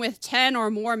 Going with 10 or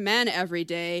more men every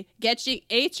day, getting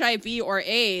HIV or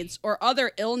AIDS or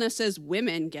other illnesses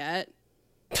women get.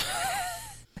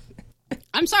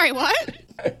 I'm sorry, what?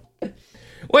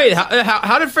 Wait,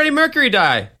 how did Freddie Mercury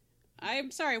die?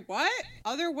 I'm sorry, what?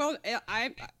 Other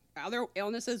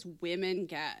illnesses women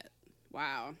get.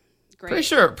 Wow. Great.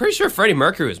 Pretty sure Freddie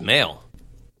Mercury was male.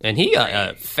 And he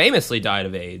famously died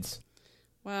of AIDS.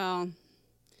 Well,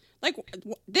 like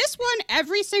this one,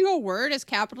 every single word is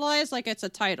capitalized like it's a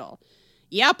title.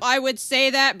 Yep, I would say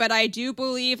that, but I do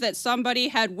believe that somebody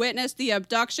had witnessed the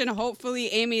abduction. Hopefully,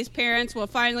 Amy's parents will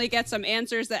finally get some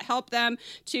answers that help them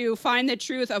to find the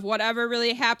truth of whatever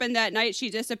really happened that night she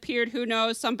disappeared. Who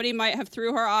knows? Somebody might have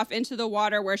threw her off into the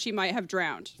water where she might have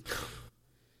drowned.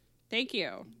 Thank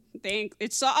you.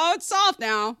 It's solved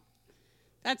now.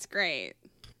 That's great.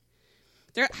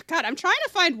 God, I'm trying to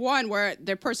find one where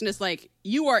the person is like,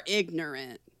 "You are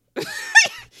ignorant."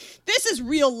 This is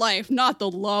real life, not the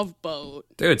Love Boat.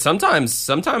 Dude, sometimes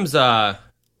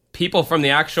people from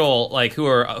the actual like who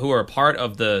are a part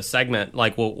of the segment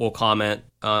like will comment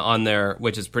on there,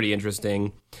 which is pretty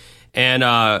interesting.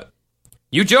 And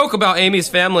you joke about Amy's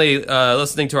family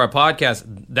listening to our podcast.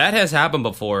 That has happened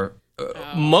before,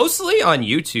 mostly on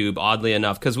YouTube. Oddly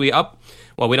enough, because we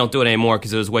don't do it anymore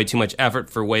because it was way too much effort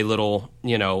for way little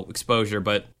exposure.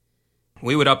 But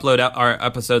we would upload our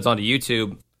episodes onto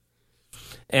YouTube.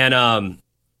 And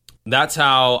that's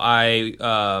how I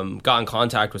got in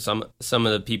contact with some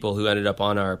of the people who ended up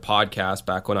on our podcast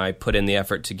back when I put in the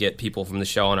effort to get people from the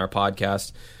show on our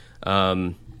podcast.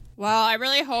 Well, I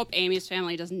really hope Amy's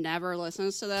family just never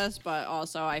listens to this, but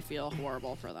also I feel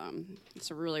horrible for them.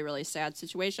 It's a really, really sad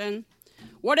situation.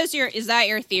 Is that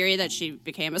your theory that she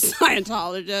became a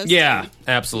Scientologist? Yeah,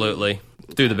 absolutely.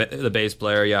 Through the bass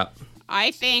player, yeah.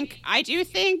 I do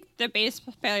think the bass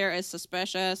player is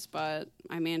suspicious, but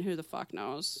I mean, who the fuck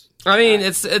knows? I mean,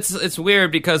 it's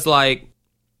weird because like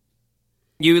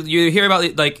you hear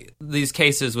about like these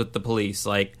cases with the police,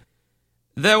 like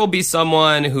there will be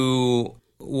someone who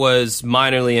was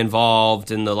minorly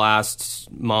involved in the last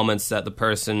moments that the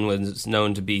person was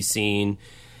known to be seen,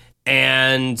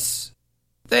 and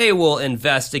they will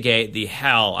investigate the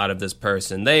hell out of this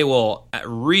person. They will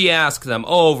re-ask them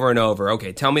over and over,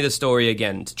 okay, tell me the story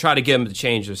again, to try to get them to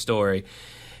change their story.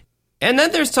 And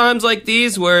then there's times like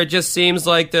these where it just seems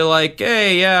like they're like,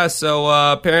 hey, yeah, so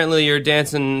apparently you're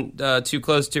dancing too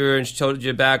close to her and she told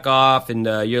you to back off, and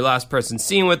you're last person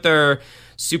seen with her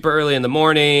super early in the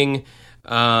morning,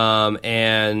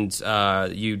 and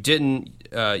you didn't...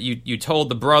 You told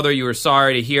the brother you were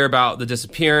sorry to hear about the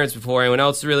disappearance before anyone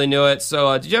else really knew it.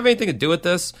 So did you have anything to do with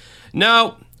this?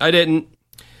 No, I didn't.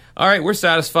 All right, we're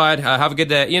satisfied. Have a good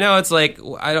day. It's like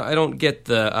I don't get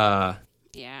the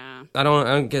yeah. I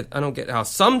don't get how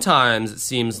sometimes it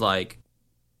seems like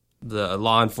the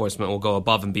law enforcement will go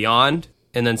above and beyond,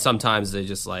 and then sometimes they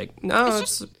just like no.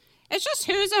 It's just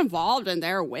who's involved in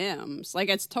their whims. Like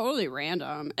it's totally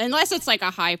random, unless it's like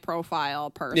a high profile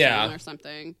person or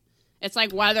something. It's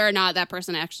like whether or not that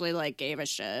person actually like gave a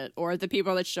shit, or the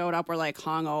people that showed up were like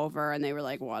hungover and they were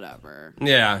like whatever.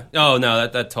 Yeah. Oh no,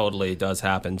 that totally does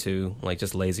happen too. Like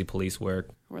just lazy police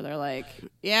work. Where they're like,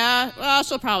 yeah, well,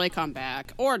 she'll probably come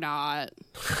back or not.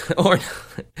 Or not.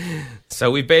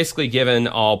 So we've basically given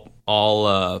all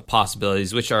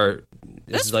possibilities, which are.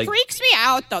 This freaks me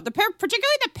out though.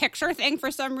 Particularly the picture thing for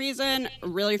some reason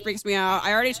really freaks me out.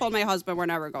 I already told my husband we're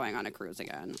never going on a cruise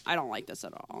again. I don't like this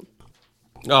at all.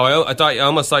 Oh, I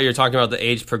almost thought you were talking about the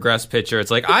age progressed picture. It's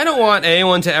like, I don't want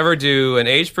anyone to ever do an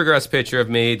age progressed picture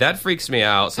of me. That freaks me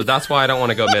out. So that's why I don't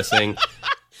want to go missing.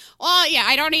 Well, yeah,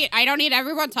 I don't need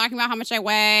everyone talking about how much I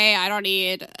weigh. I don't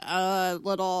need a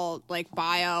little like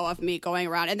bio of me going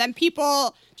around. And then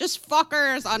people, just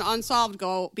fuckers on Unsolved,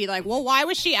 be like, well, why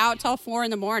was she out till 4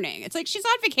 a.m? It's like, she's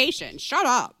on vacation. Shut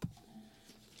up.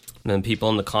 And then people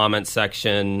in the comments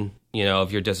section,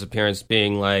 of your disappearance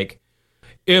being like,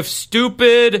 if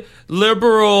stupid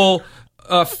liberal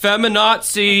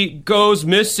feminazi goes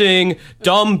missing,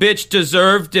 dumb bitch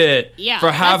deserved it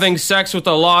for having sex with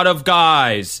a lot of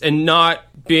guys and not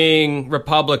being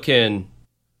Republican.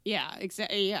 Yeah,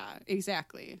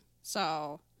 exactly.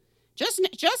 So just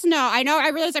know,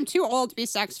 I realize I'm too old to be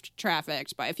sex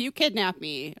trafficked, but if you kidnap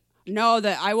me, know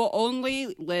that I will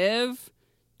only live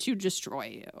to destroy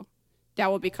you. That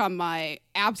will become my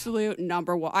absolute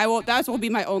number one. That will be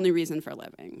my only reason for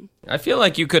living. I feel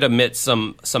like you could emit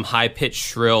some high pitched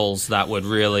shrills that would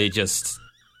really just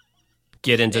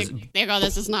get into. They go,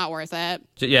 this is not worth it.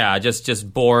 Yeah,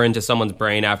 just bore into someone's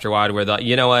brain after a while. Where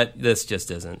you know what, this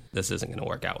isn't going to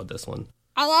work out with this one.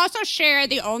 I'll also share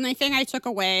the only thing I took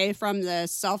away from the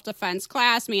self-defense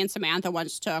class me and Samantha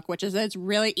once took, which is that it's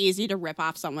really easy to rip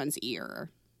off someone's ear.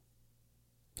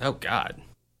 Oh God.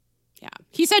 Yeah.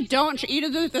 He said don't.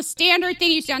 The standard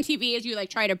thing you see on TV is you like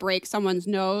try to break someone's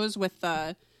nose with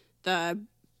the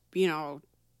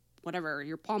whatever,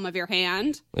 your palm of your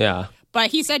hand. Yeah. But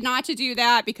he said not to do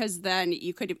that because then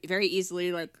you could very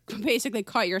easily like basically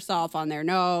cut yourself on their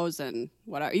nose and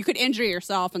whatever. You could injure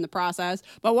yourself in the process.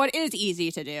 But what is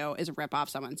easy to do is rip off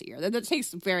someone's ear. That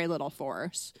takes very little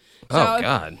force. So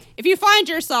God. If you find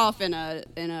yourself in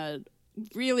a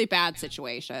really bad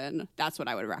situation, that's what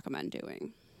I would recommend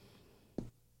doing.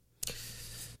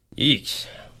 Eesh.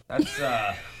 That's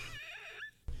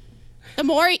The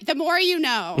more you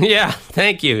know. Yeah,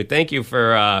 thank you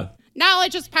for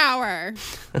Knowledge is power.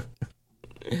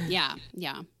 Yeah.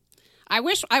 I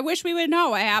wish we would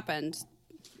know what happened.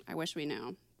 I wish we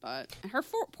knew. But her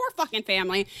poor fucking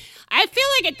family. I feel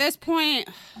like at this point,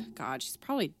 God, she's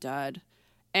probably dead.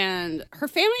 And her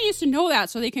family needs to know that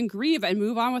so they can grieve and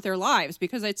move on with their lives,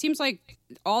 because it seems like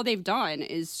all they've done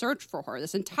is search for her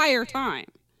this entire time.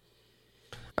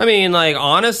 I mean, like,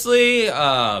 honestly,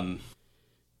 a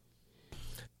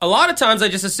lot of times I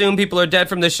just assume people are dead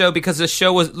from the show because the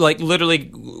show was like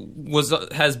literally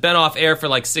has been off air for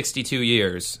like 62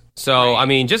 years. So, right. I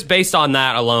mean, just based on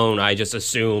that alone, I just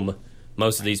assume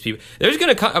most of these people. There's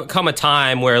going to come a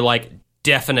time where like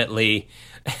definitely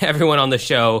everyone on the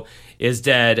show is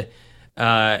dead.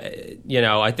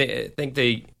 I think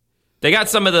they got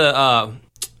some of the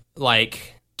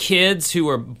like kids who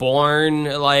were born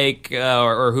like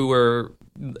or who were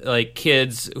like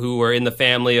kids who were in the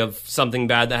family of something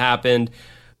bad that happened,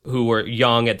 who were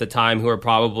young at the time, who are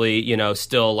probably,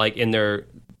 still like in their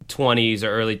 20s or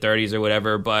early 30s or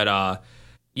whatever. But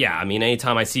yeah, I mean,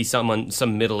 anytime I see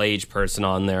some middle-aged person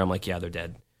on there, I'm like, yeah, they're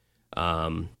dead.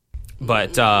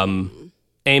 But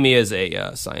Amy is a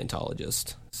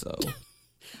Scientologist, so.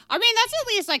 I mean, that's at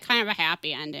least like kind of a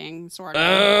happy ending, sort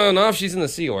of. No, if she's in the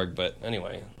Sea Org, but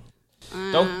anyway.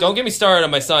 Don't get me started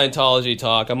on my Scientology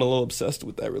talk. I'm a little obsessed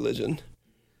with that religion.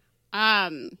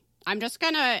 I'm just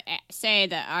gonna say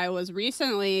that I was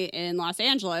recently in Los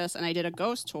Angeles and I did a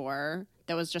ghost tour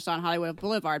that was just on Hollywood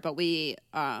Boulevard, but we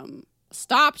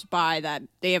stopped by that.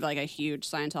 They have like a huge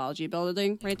Scientology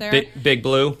building right there. Big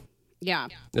Blue? Yeah.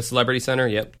 The Celebrity Center?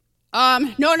 Yep.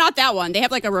 No, not that one. They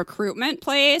have like a recruitment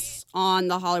place on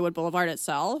the Hollywood Boulevard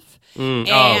itself.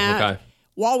 Okay.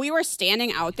 While we were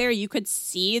standing out there, you could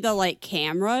see the like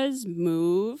cameras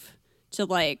move to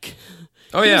like.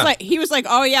 Oh yeah. He was like,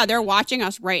 oh yeah, they're watching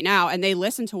us right now, and they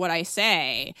listen to what I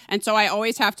say, and so I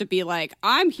always have to be like,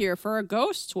 I'm here for a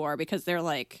ghost tour because they're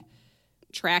like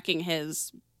tracking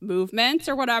his movements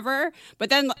or whatever. But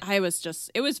then it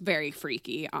was very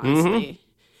freaky, honestly. Mm-hmm.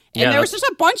 And there was just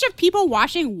a bunch of people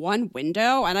watching one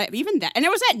window, and it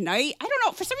was at night. I don't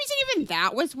know. For some reason, even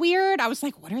that was weird. I was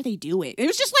like, what are they doing? It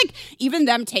was just like, even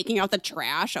them taking out the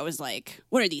trash. I was like,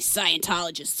 what are these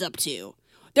Scientologists up to?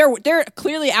 They're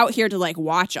clearly out here to like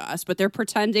watch us, but they're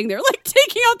pretending they're like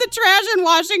taking out the trash and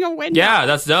washing a window. Yeah,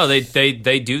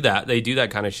 they do that. They do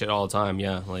that kind of shit all the time.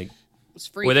 Yeah, like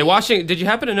were they washing? Did you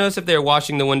happen to notice if they were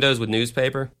washing the windows with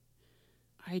newspaper?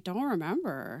 I don't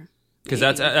remember. Because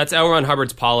that's L. Ron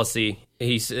Hubbard's policy.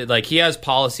 He has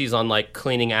policies on like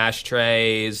cleaning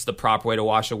ashtrays, the proper way to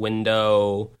wash a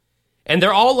window, and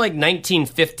they're all like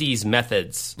 1950s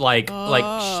methods.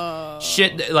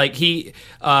 Shit. Like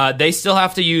they still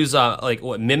have to use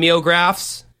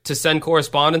mimeographs to send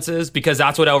correspondences because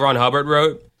that's what L. Ron Hubbard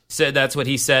wrote. Said that's what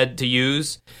he said to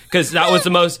use because that was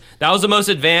the most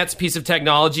advanced piece of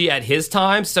technology at his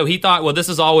time. So he thought, well, this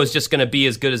is always just going to be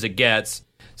as good as it gets.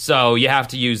 So you have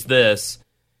to use this,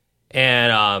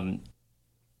 and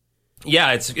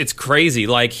it's crazy.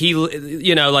 Like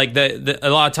a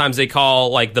lot of times they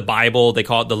call like the Bible, they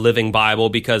call it the Living Bible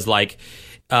because like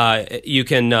you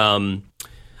can,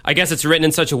 I guess it's written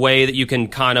in such a way that you can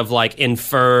kind of like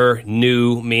infer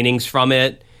new meanings from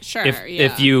it. Sure,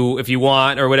 if you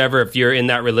want or whatever, if you're in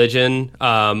that religion,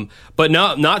 but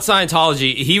no, not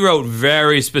Scientology. He wrote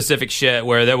very specific shit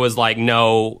where there was like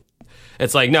no.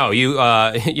 It's like, no, you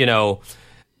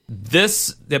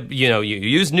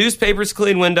use newspapers to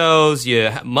clean windows.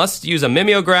 You must use a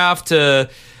mimeograph to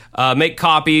make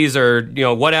copies or,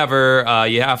 whatever.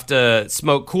 You have to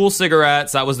smoke Cool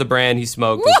cigarettes. That was the brand he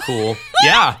smoked. Was Cool.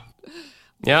 Yeah.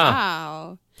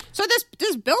 Wow. So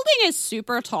this building is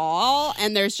super tall,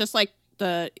 and there's just like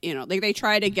they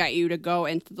try to get you to go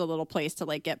into the little place to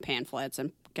like get pamphlets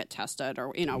and get tested or,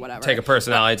 whatever. Take a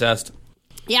personality test.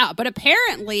 Yeah, but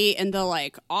apparently in the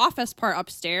like office part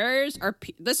upstairs,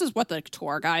 this is what the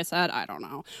tour guy said. I don't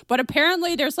know, but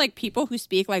apparently there's like people who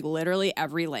speak like literally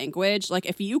every language. Like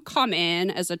if you come in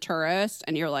as a tourist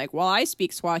and you're like, well, I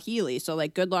speak Swahili, so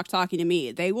like good luck talking to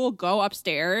me. They will go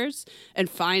upstairs and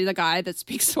find the guy that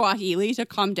speaks Swahili to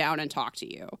come down and talk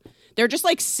to you. They're just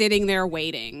like sitting there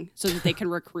waiting so that they can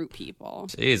recruit people.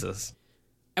 Jesus.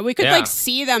 And we could Yeah. like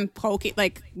see them poking,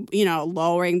 like, you know,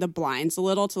 lowering the blinds a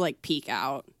little to like peek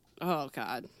out. Oh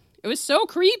God. It was so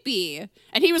creepy.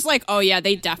 And he was like, oh yeah,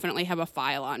 they definitely have a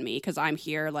file on me because I'm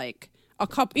here like a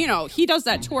couple, you know, he does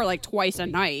that tour like twice a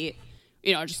night,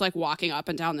 you know, just like walking up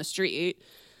and down the street.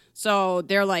 So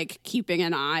they're like keeping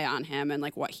an eye on him and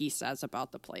like what he says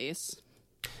about the place.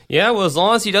 Yeah, well, as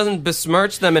long as he doesn't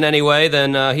besmirch them in any way,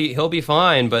 then he'll be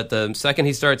fine. But the second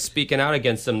he starts speaking out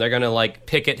against them, they're going to, like,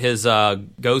 picket his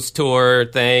ghost tour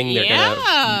thing. They're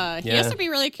He has to be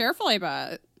really careful, I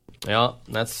bet. Yeah,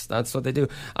 that's what they do.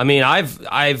 I mean, I've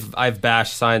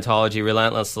bashed Scientology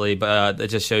relentlessly, but it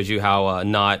just shows you how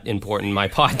not important my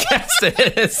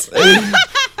podcast is.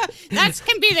 That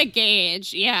can be the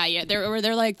gauge. Yeah.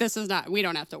 They're like, this is not. We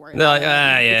don't have to worry. They're like,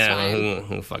 about yeah,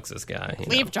 who fucks this guy? You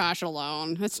Leave know? Josh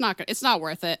alone. It's not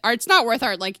worth it. Or it's not worth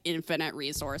our like infinite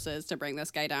resources to bring this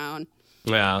guy down.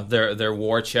 Yeah, their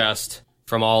war chest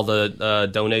from all the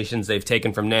donations they've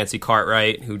taken from Nancy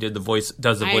Cartwright, who does the voice of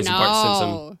Bart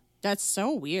Simpson. That's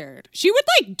so weird. She would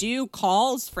like do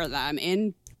calls for them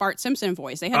in Bart Simpson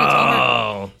voice. They had to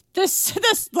tell her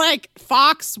this like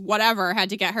Fox whatever had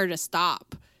to get her to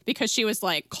stop because she was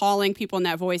like calling people in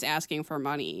that voice asking for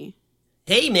money.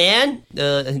 Hey man,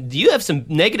 do you have some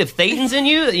negative thetans in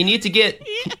you that you need to get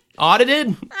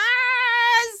audited?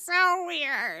 So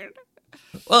weird.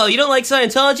 Well, you don't like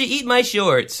Scientology? Eat my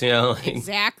shorts, you know. Like.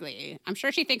 Exactly. I'm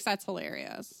sure she thinks that's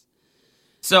hilarious.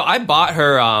 So I bought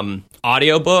her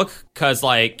audiobook because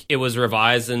like it was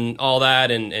revised and all that,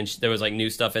 and there was like new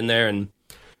stuff in there, and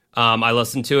I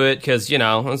listened to it because, you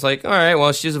know, I was like, all right,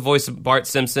 well, she's a voice of Bart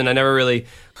Simpson. I never really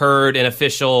heard an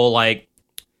official like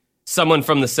someone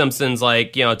from The Simpsons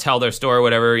like, you know, tell their story or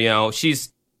whatever. You know,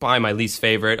 she's probably my least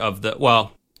favorite of the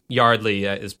Yardley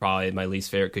is probably my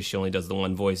least favorite because she only does the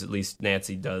one voice. At least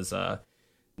Nancy does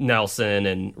Nelson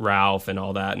and Ralph and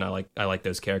all that, and I like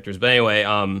those characters. But anyway,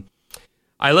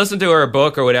 I listened to her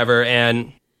book or whatever,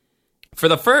 and for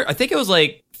the first, I think it was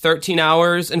like 13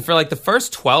 hours, and for like the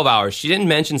first 12 hours, she didn't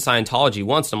mention Scientology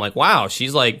once. And I'm like, wow,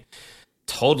 she's like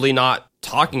totally not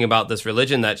talking about this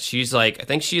religion that she's like, I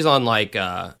think she's on like,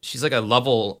 she's like a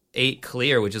level 8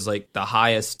 clear, which is like the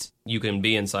highest you can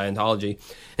be in Scientology,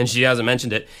 and she hasn't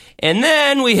mentioned it. And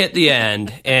then we hit the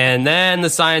end, and then the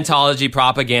Scientology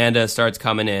propaganda starts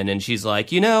coming in, and she's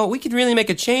like, you know, we could really make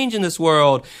a change in this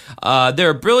world. There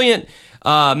are brilliant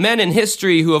men in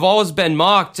history who have always been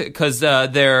mocked because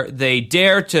they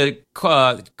dare to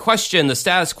question the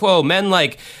status quo. Men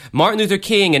like Martin Luther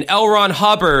King and L. Ron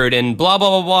Hubbard and blah, blah,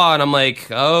 blah, blah. And I'm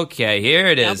like, okay, here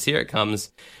it is. Here it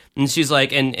comes. And she's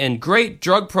like, and great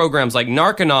drug programs like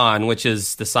Narconon, which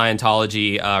is the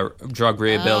Scientology drug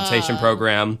rehabilitation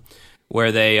program,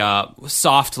 where they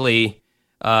softly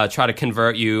try to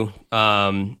convert you.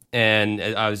 And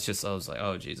I was like,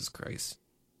 oh, Jesus Christ.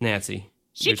 Nancy.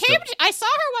 I saw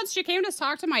her once. She came to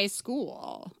talk to my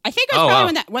school. I think it was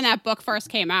probably when that book first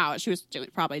came out. She was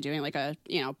probably doing like a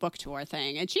book tour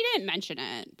thing, and she didn't mention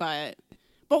it, but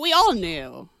we all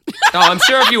knew. I'm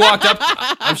sure if you walked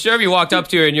up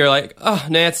to her and you're like, oh,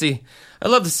 Nancy, I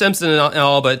love The Simpsons and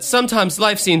all, but sometimes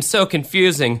life seems so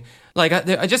confusing. Like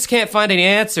I just can't find any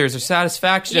answers or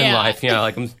satisfaction in life. You know,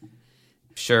 like I'm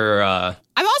sure.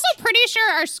 I'm also pretty sure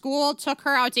our school took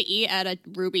her out to eat at a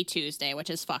Ruby Tuesday, which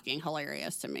is fucking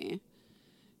hilarious to me.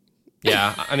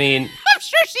 Yeah, I mean... I'm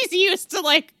sure she's used to,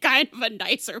 like, kind of a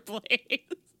nicer place.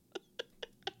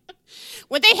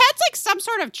 When they had, like, some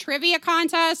sort of trivia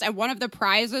contest, and one of the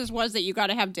prizes was that you got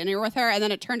to have dinner with her, and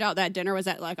then it turned out that dinner was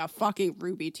at, like, a fucking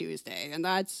Ruby Tuesday, and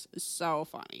that's so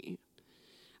funny.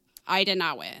 I did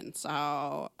not win, so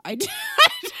I didn't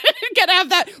get to have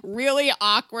that really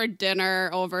awkward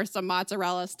dinner over some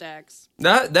mozzarella sticks.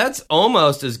 That's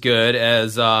almost as good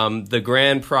as the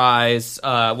grand prize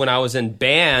when I was in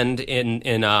band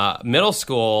in middle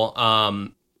school.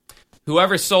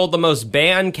 Whoever sold the most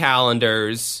band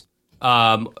calendars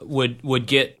would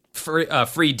get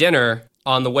free dinner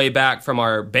on the way back from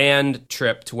our band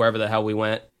trip to wherever the hell we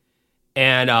went.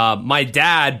 And my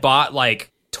dad bought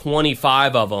like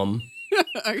 25 of them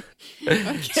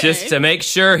just to make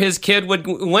sure his kid would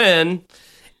win.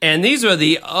 And these were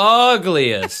the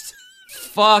ugliest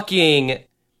fucking...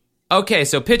 Okay,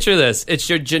 so picture this. It's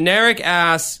your generic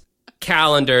ass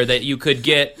calendar that you could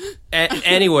get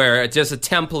anywhere. Just a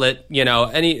template, you know,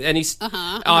 any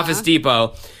Office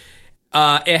Depot.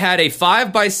 It had a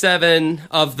 5x7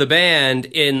 of the band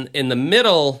in the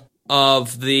middle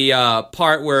of the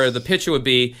part where the picture would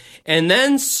be, and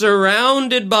then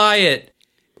surrounded by it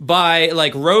by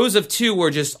like rows of 2 were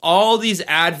just all these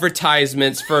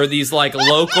advertisements for these like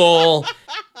local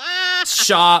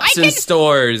shops and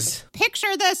stores.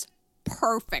 Picture this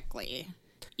perfectly.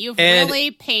 You've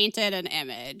really painted an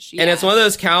image. And it's one of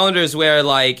those calendars where,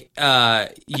 like,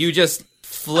 you just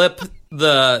flip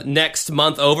the next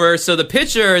month over. So the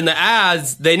picture and the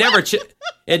ads, it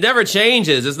never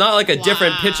changes. It's not like a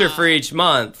different picture for each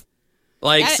month.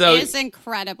 Like, that is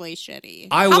incredibly shitty.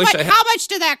 How much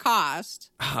did that cost?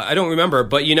 I don't remember,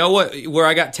 but you know what? Where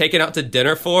I got taken out to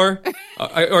dinner for,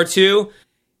 or two,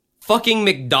 fucking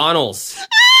McDonald's.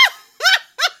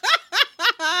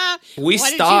 We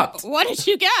stopped. What did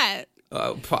you get?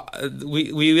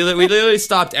 We literally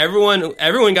stopped. Everyone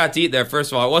got to eat there.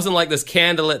 First of all, it wasn't like this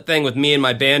candlelit thing with me and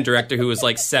my band director, who was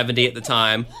like 70 at the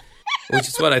time, which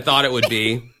is what I thought it would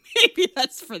be. Maybe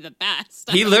that's for the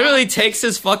best. He literally takes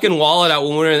his fucking wallet out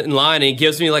when we're in line and he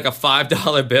gives me like a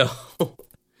 $5 bill.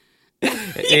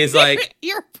 And he's like,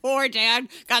 your poor dad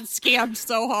got scammed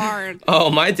so hard. Oh,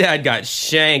 my dad got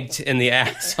shanked in the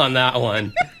ass on that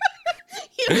one.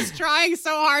 He was trying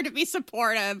so hard to be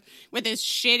supportive with his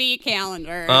shitty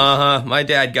calendar. My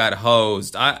dad got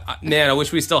hosed. Man, I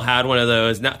wish we still had one of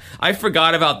those. Now, I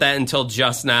forgot about that until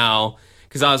just now.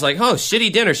 Because I was like, oh,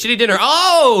 shitty dinner.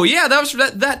 Oh, yeah,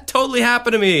 that totally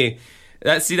happened to me.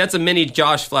 That's a mini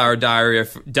Josh Flower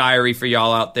diary for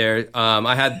y'all out there.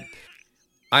 I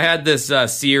had this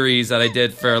series that I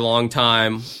did for a long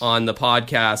time on the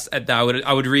podcast that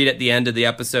I would read at the end of the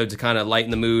episode to kind of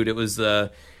lighten the mood. It was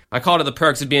I called it The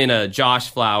Perks of Being a Josh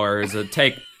Flower. It's a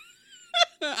take.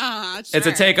 Sure. It's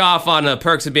a takeoff on The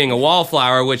Perks of Being a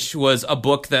Wallflower, which was a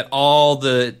book that all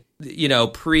the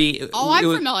I'm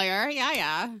familiar.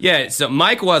 Yeah. Yeah, so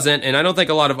Mike wasn't, and I don't think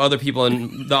a lot of other people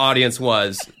in the audience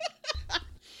was.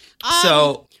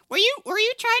 So were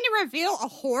you trying to reveal a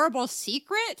horrible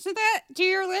secret to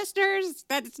your listeners?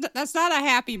 That's not a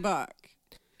happy book.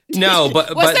 No,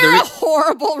 but was there a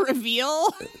horrible reveal?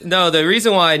 No, the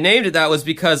reason why I named it that was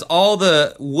because all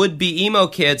the would-be emo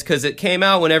kids, because it came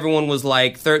out when everyone was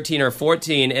like 13 or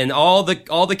 14, and all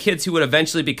the kids who would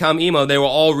eventually become emo, they were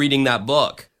all reading that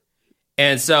book.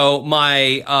 And so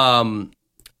my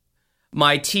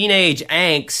teenage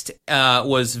angst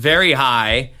was very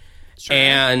high, sure.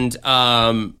 And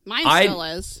mine still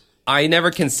is. I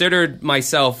never considered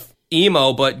myself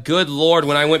emo, but good Lord,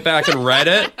 when I went back and read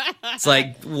it, it's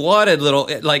like, what a little,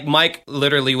 like Mike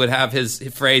literally would have his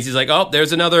phrase. He's like, oh,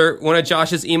 there's another one of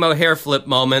Josh's emo hair flip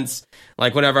moments.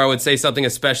 Like whenever I would say something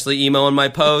especially emo in my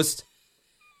post.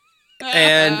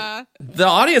 And the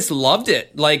audience loved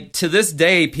it. Like to this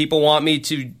day, people want me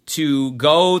to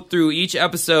go through each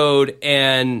episode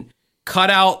and cut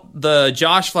out the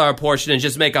Josh Flower portion and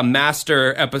just make a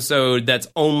master episode that's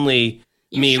only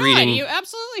me reading. You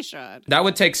absolutely should. That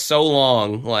would take so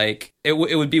long. Like it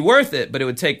would be worth it, but it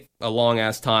would take a long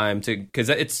ass time because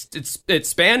it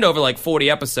spanned over like 40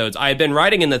 episodes. I had been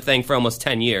writing in the thing for almost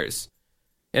 10 years,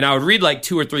 and I would read like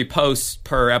 2 or 3 posts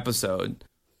per episode.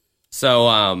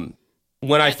 So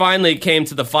when I finally came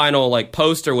to the final like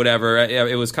post or whatever,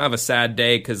 it was kind of a sad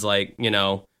day because like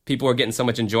people were getting so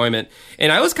much enjoyment,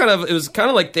 and it was kind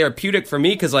of like therapeutic for me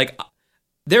because like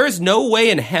there is no way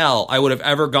in hell I would have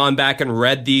ever gone back and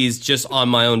read these just on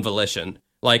my own volition,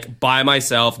 like by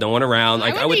myself, no one around.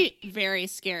 Like I would be very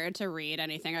scared to read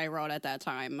anything I wrote at that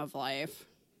time of life.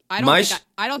 I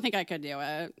don't think I could do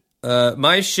it.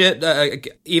 My shit,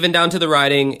 even down to the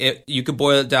writing, you could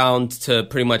boil it down to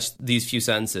pretty much these few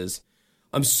sentences.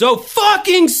 I'm so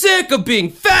fucking sick of being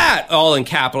fat! All in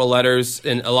capital letters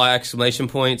and a lot of exclamation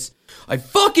points. I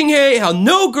fucking hate how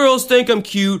no girls think I'm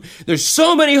cute. There's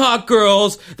so many hot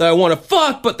girls that I want to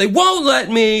fuck, but they won't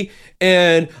let me.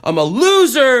 And I'm a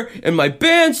loser, and my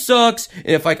band sucks, and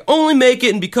if I can only make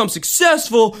it and become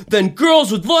successful, then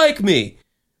girls would like me.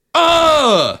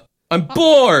 I'm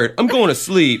bored. I'm going to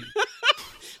sleep.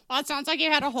 Well, it sounds like you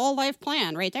had a whole life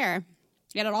plan right there.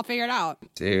 You had it all figured out.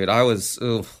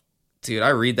 Dude, I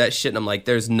read that shit and I'm like,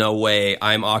 there's no way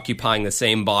I'm occupying the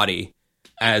same body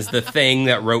as the thing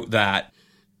that wrote that.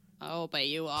 Oh, but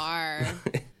you are.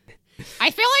 I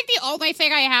feel like the only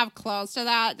thing I have close to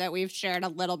that we've shared a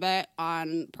little bit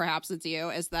on Perhaps It's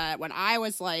You is that when I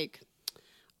was like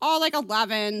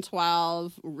 11,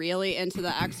 12, really into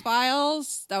the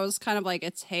X-Files, that was kind of like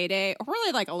its heyday, or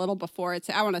really like a little before its,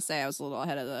 I want to say I was a little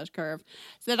ahead of the curve,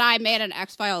 so that I made an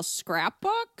X-Files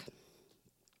scrapbook.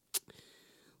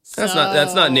 That's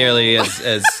not nearly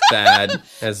as bad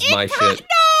as my shit. No,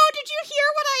 did you hear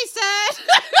what I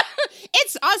said?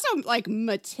 It's also like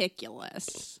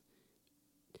meticulous.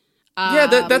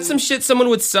 Yeah, that's some shit someone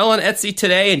would sell on Etsy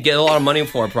today and get a lot of money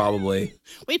for, probably.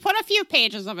 We put a few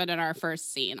pages of it in our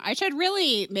first scene. I should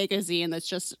really make a zine that's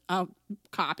just a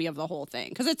copy of the whole thing,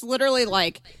 because it's literally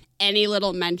like any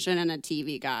little mention in a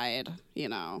TV guide,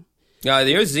 Your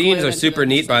zines Glue are into super the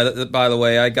neat. By the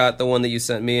way, I got the one that you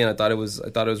sent me, and I thought it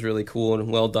was really cool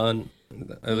and well done.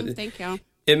 Thank you.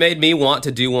 It made me want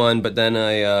to do one, but then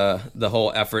the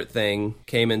whole effort thing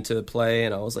came into play,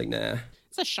 and I was like, nah.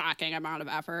 It's a shocking amount of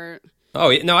effort.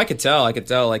 Oh no, I could tell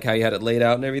like how you had it laid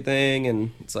out and everything,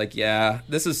 and it's like, yeah,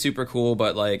 this is super cool,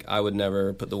 but like I would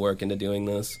never put the work into doing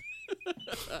this.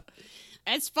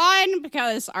 It's fun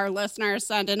because our listeners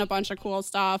send in a bunch of cool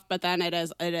stuff, but then it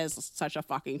is such a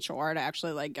fucking chore to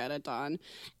actually like get it done.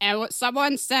 And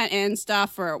someone sent in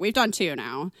stuff we've done 2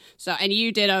 now. So, and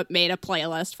you made a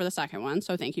playlist for the second one,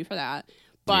 so thank you for that.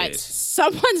 But Yes.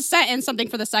 someone sent in something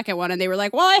for the second one, and they were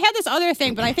like, well, I had this other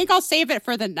thing, but I think I'll save it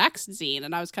for the next zine.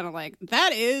 And I was kind of like,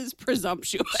 that is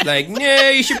presumptuous. Like, yeah,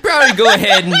 you should probably go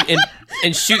ahead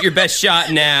and shoot your best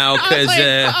shot now, I was because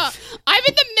like, I'm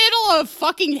in the middle of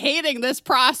fucking hating this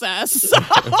process. So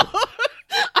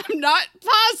I'm not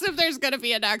positive there's going to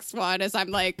be a next one, as I'm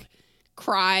like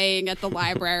crying at the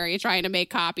library trying to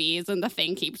make copies and the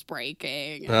thing keeps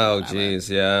breaking. oh jeez,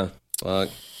 yeah, fuck.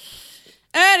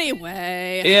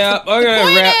 Anyway. Yeah, The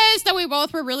point is that we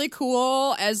both were really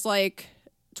cool as like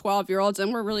 12-year-olds,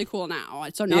 and we're really cool now.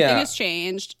 So nothing has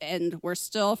changed, and we're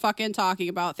still fucking talking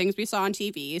about things we saw on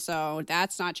TV, so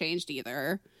that's not changed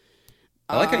either.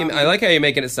 I like how you're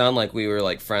making it sound like we were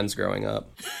like friends growing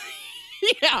up.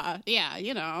 Yeah,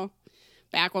 you know,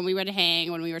 back when we would hang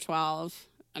when we were 12,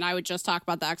 and I would just talk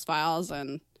about the X-Files,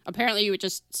 and apparently you would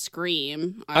just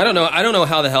scream. I don't know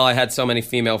how the hell I had so many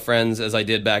female friends as I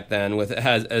did back then, with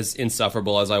as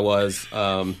insufferable as I was.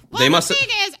 Well, They must. The thing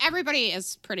is, everybody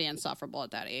is pretty insufferable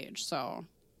at that age, so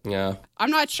Yeah.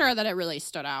 I'm not sure that it really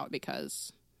stood out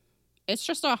because it's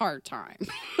just a hard time.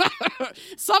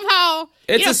 Somehow,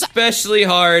 It's especially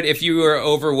hard if you were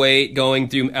overweight going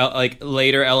through like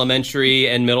later elementary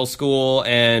and middle school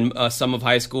and some of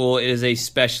high school. It is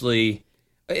especially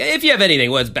if you have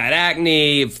anything, what's bad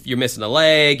acne, if you're missing a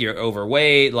leg, you're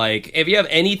overweight. Like if you have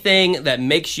anything that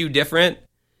makes you different,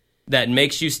 that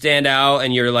makes you stand out,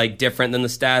 and you're like different than the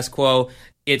status quo,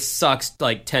 it sucks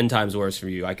like 10 times worse for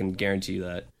you. I can guarantee you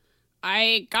that.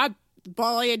 I got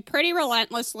bullied pretty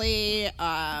relentlessly.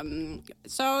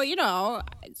 So, you know,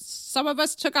 some of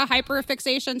us took a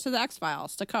hyperfixation to the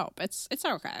X-Files to cope. It's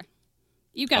okay.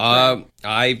 You got through.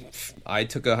 I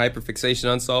took a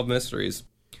hyperfixation on Solved Mysteries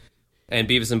and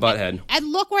Beavis and Butthead.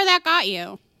 And look where that got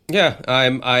you. Yeah,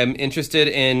 I'm interested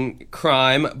in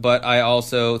crime, but I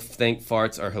also think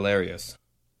farts are hilarious.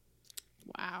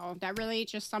 Wow, that really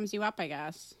just sums you up, I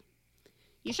guess.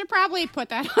 You should probably put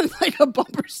that on like a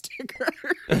bumper sticker.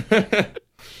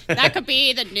 That could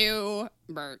be the new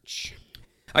merch.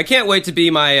 I can't wait to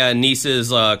be my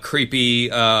niece's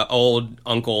creepy old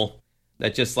uncle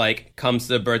that just like comes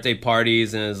to birthday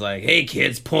parties and is like, "Hey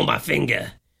kids, pull my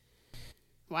finger."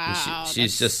 Wow.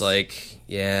 She's just like,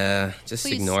 yeah, just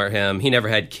Please. ignore him. He never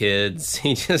had kids.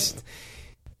 He just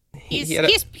He's he had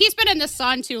been in the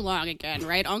sun too long again,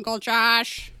 right, Uncle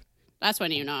Josh? That's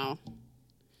when you know.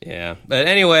 yeah. But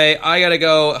anyway, I gotta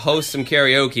go host some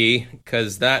karaoke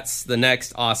because that's the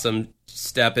next awesome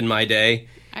step in my day.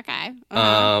 Okay.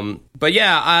 But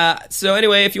yeah, so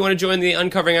anyway, if you want to join the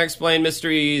Uncovering Unexplained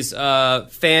Mysteries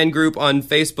fan group on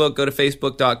Facebook, go to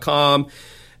facebook.com.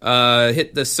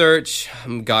 Hit the search.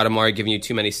 God, I'm already giving you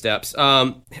too many steps.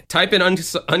 Type in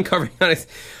Uncovering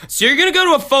So you're going to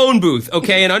go to a phone booth,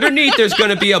 okay? And underneath there's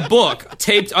going to be a book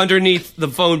taped underneath the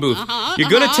phone booth. You're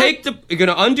going to you're going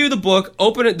to undo the book,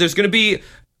 open it. There's going to be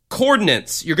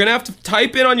coordinates. You're going to have to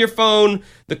type in on your phone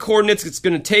the coordinates. It's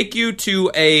going to take you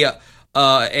to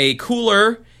a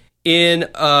cooler in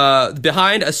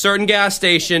behind a certain gas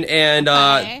station, and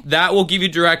that will give you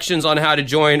directions on how to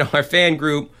join our fan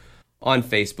group on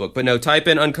Facebook. But no, type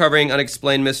in Uncovering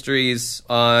Unexplained Mysteries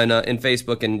on in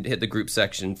Facebook and hit the group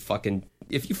section. Fucking,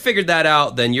 if you figured that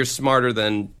out, then you're smarter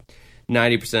than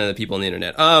 90% of the people on the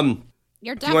internet.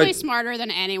 You're definitely smarter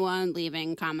than anyone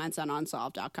leaving comments on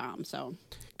unsolved.com, so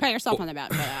pat yourself on the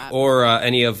back for that. Or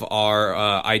any of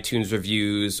our iTunes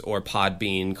reviews or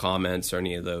Podbean comments or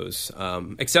any of those,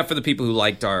 except for the people who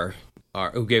liked our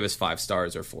who gave us 5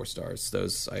 stars or 4 stars.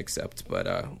 Those I accept, but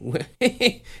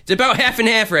it's about half and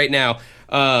half right now.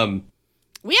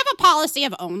 We have a policy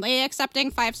of only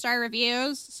accepting 5-star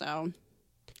reviews, so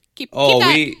keep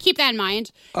that in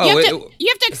mind. You have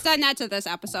to extend that to this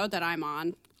episode that I'm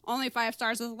on. Only 5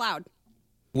 stars is allowed.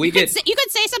 You could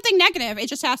say something negative. It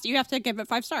just you have to give it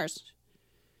 5 stars.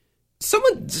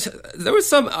 There was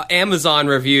some Amazon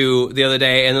review the other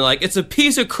day, and they're like, "It's a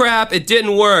piece of crap. It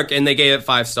didn't work," and they gave it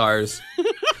 5 stars.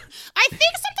 I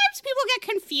think sometimes people get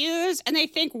confused, and they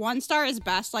think 1 star is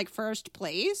best, like first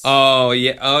place. Oh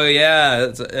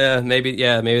yeah. Maybe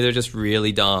they're just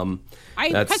really dumb.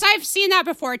 Because I've seen that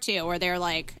before too, where they're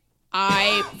like,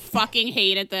 I fucking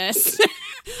hated this.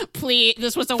 Please,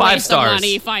 this was a 5 waste stars. of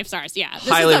money. 5 stars, yeah. This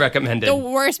Highly is recommended. The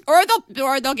worst, or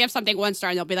they'll give something 1 star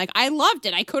and they'll be like, I loved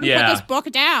it. I couldn't put this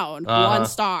book down. 1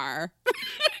 star.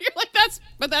 You're like, that's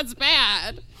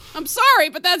bad. I'm sorry,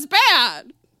 but that's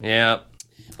bad. Yeah.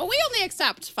 But we only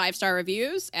accept 5-star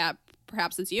reviews at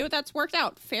Perhaps It's You. That's worked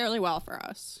out fairly well for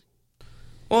us.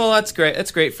 Well, that's great.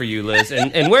 That's great for you, Liz.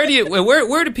 And where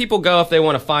do people go if they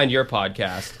want to find your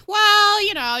podcast?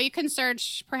 Well, you can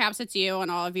search Perhaps It's You on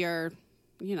all of your,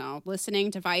 listening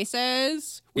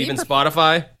devices. Even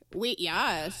Spotify?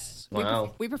 Yes.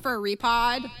 Wow. We prefer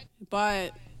Repod,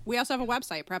 but we also have a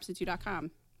website,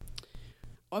 perhapsitsyou.com.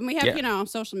 And we have,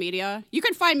 social media. You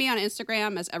can find me on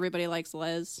Instagram as Everybody Likes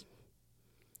Liz.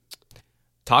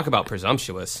 Talk about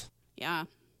presumptuous. Yeah.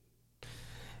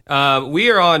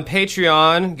 We are on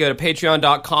Patreon. Go to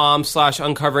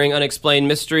patreon.com/uncovering unexplained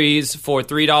mysteries. For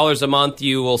 $3 a month,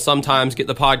 you will sometimes get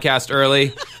the podcast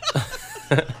early.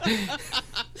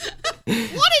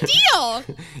 What a deal!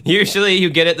 Usually you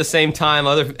get it the same time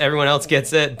everyone else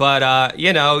gets it, but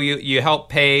you help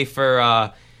pay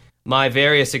for my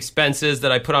various expenses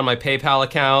that I put on my PayPal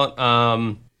account.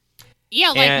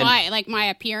 My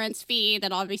appearance fee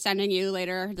that I'll be sending you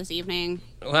later this evening.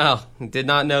 Well, did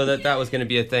not know that was going to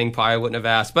be a thing. Probably wouldn't have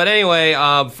asked. But anyway,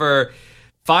 for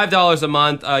 $5 a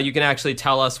month, you can actually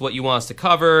tell us what you want us to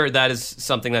cover. That is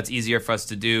something that's easier for us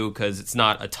to do because it's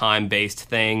not a time-based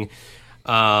thing.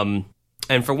 And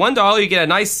for $1, you get a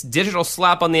nice digital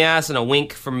slap on the ass and a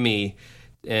wink from me,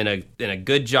 and a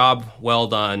good job well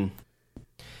done.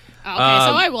 Okay, so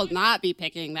I will not be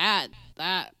picking that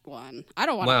one. I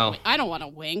don't want a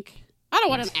wink. I don't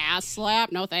want an ass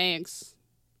slap. No thanks.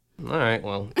 All right,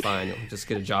 well, fine. Just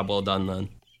get a job well done then.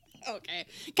 Okay.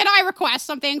 Can I request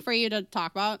something for you to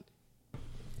talk about?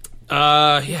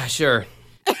 Yeah, sure.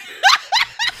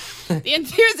 The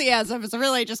enthusiasm is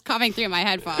really just coming through my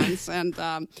headphones, and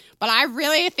but I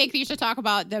really think you should talk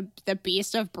about the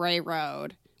Beast of Bray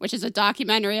Road, which is a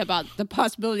documentary about the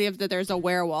possibility of that there's a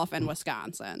werewolf in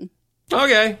Wisconsin.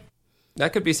 Okay.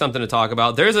 That could be something to talk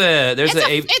about. It's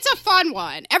a fun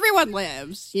one. Everyone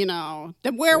lives,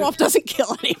 The werewolf doesn't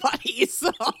kill anybody,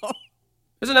 so.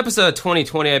 There's an episode of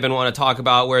 2020 I've been wanting to talk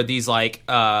about where these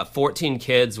 14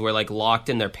 kids were locked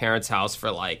in their parents' house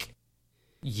for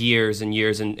years and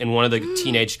years, and one of the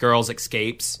teenage girls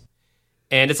escapes.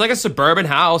 And it's like a suburban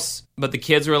house, but the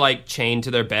kids were chained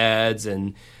to their beds,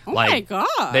 and my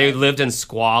God. They lived in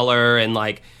squalor, and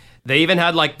they even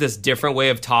had this different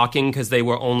way of talking because they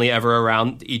were only ever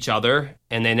around each other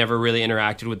and they never really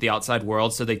interacted with the outside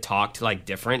world. So they talked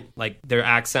different. Their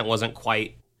accent wasn't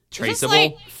quite traceable.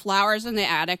 It's like Flowers in the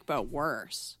Attic, but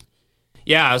worse.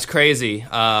 Yeah, it was crazy.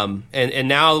 And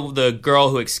now the girl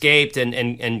who escaped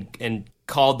and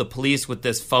called the police with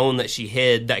this phone that she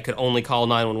hid that could only call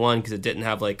 911 because it didn't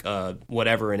have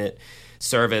whatever in it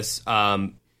service.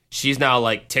 She's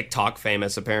now TikTok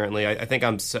famous, apparently. I think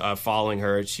I'm following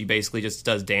her. She basically just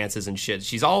does dances and shit.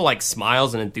 She's all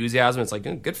smiles and enthusiasm. It's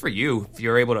good for you if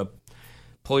you're able to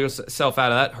pull yourself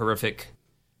out of that horrific.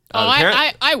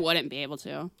 I wouldn't be able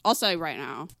to. I'll say right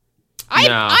now.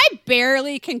 I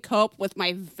barely can cope with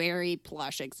my very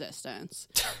plush existence.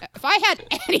 If I had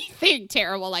anything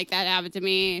terrible like that happen to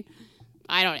me,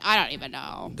 I don't even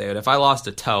know. Dude, if I lost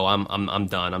a toe, I'm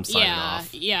done. I'm signing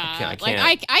off. Yeah. I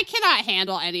can't. I cannot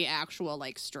handle any actual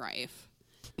strife.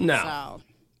 No. So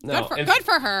no. Good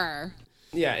for her.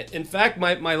 Yeah. In fact,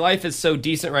 my life is so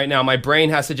decent right now. My brain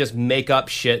has to just make up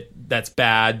shit that's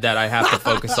bad that I have to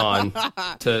focus on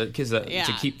to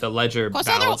keep the ledger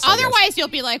balanced. Otherwise, you'll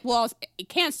be well, it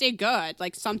can't stay good.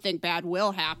 Something bad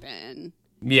will happen.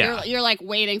 Yeah. You're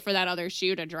waiting for that other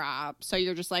shoe to drop. So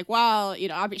you're just well,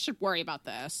 I should worry about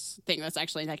this thing that's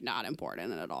actually not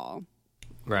important at all.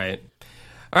 Right.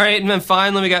 All right, and then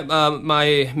finally we got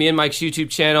me and Mike's YouTube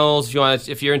channels.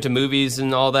 If you're into movies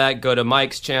and all that, go to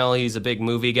Mike's channel. He's a big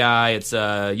movie guy. It's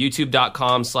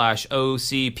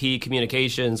youtube.com/OCP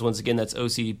Communications. Once again, that's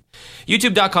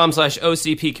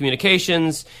youtube.com/OCP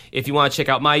Communications. If you want to check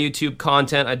out my YouTube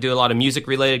content, I do a lot of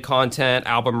music-related content,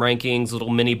 album rankings,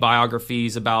 little mini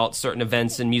biographies about certain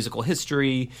events in musical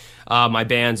history. My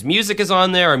band's music is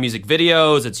on there, our music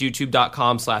videos. It's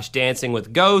youtube.com/Dancing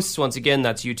with Ghosts. Once again,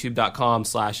 that's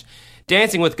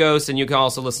youtube.com/Dancing with Ghosts. And you can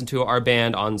also listen to our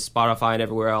band on Spotify and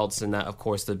everywhere else. And that, of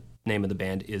course, the name of the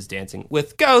band is Dancing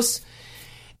with Ghosts.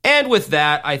 And with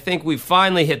that, I think we've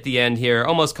finally hit the end here,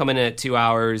 almost coming in at 2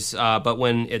 hours. But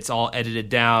when it's all edited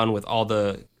down with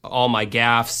all my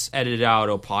gaffes edited out,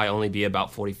 it'll probably only be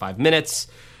about 45 minutes.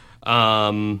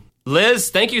 Liz,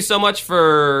 thank you so much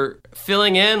for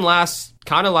filling in last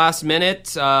kind of last minute.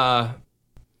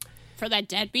 For that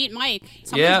deadbeat Mike.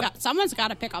 Yep. Someone's got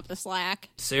to pick up the slack.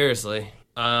 Seriously.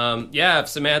 If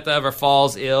Samantha ever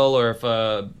falls ill or if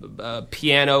a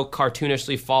piano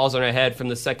cartoonishly falls on her head from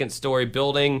the second-story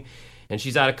building and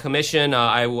she's out of commission,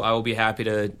 I will be happy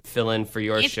to fill in for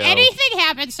your show. If anything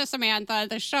happens to Samantha,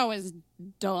 the show is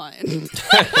done.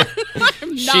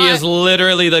 She is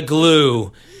literally the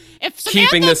glue. If keeping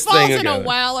Samantha this falls thing in together. a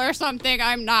well or something,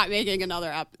 I'm not making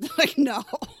another episode. Like, no.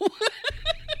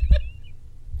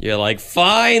 You're like,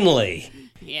 finally,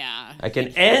 Yeah. I can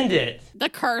end it. The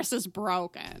curse is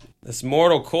broken. This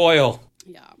mortal coil.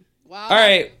 Yeah. Well, All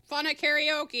right. Fun at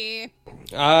karaoke.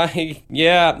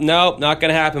 Yeah, no, not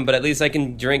gonna happen, but at least I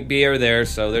can drink beer there,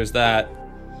 so there's that.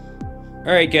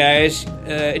 All right, guys,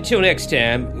 until next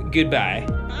time, goodbye.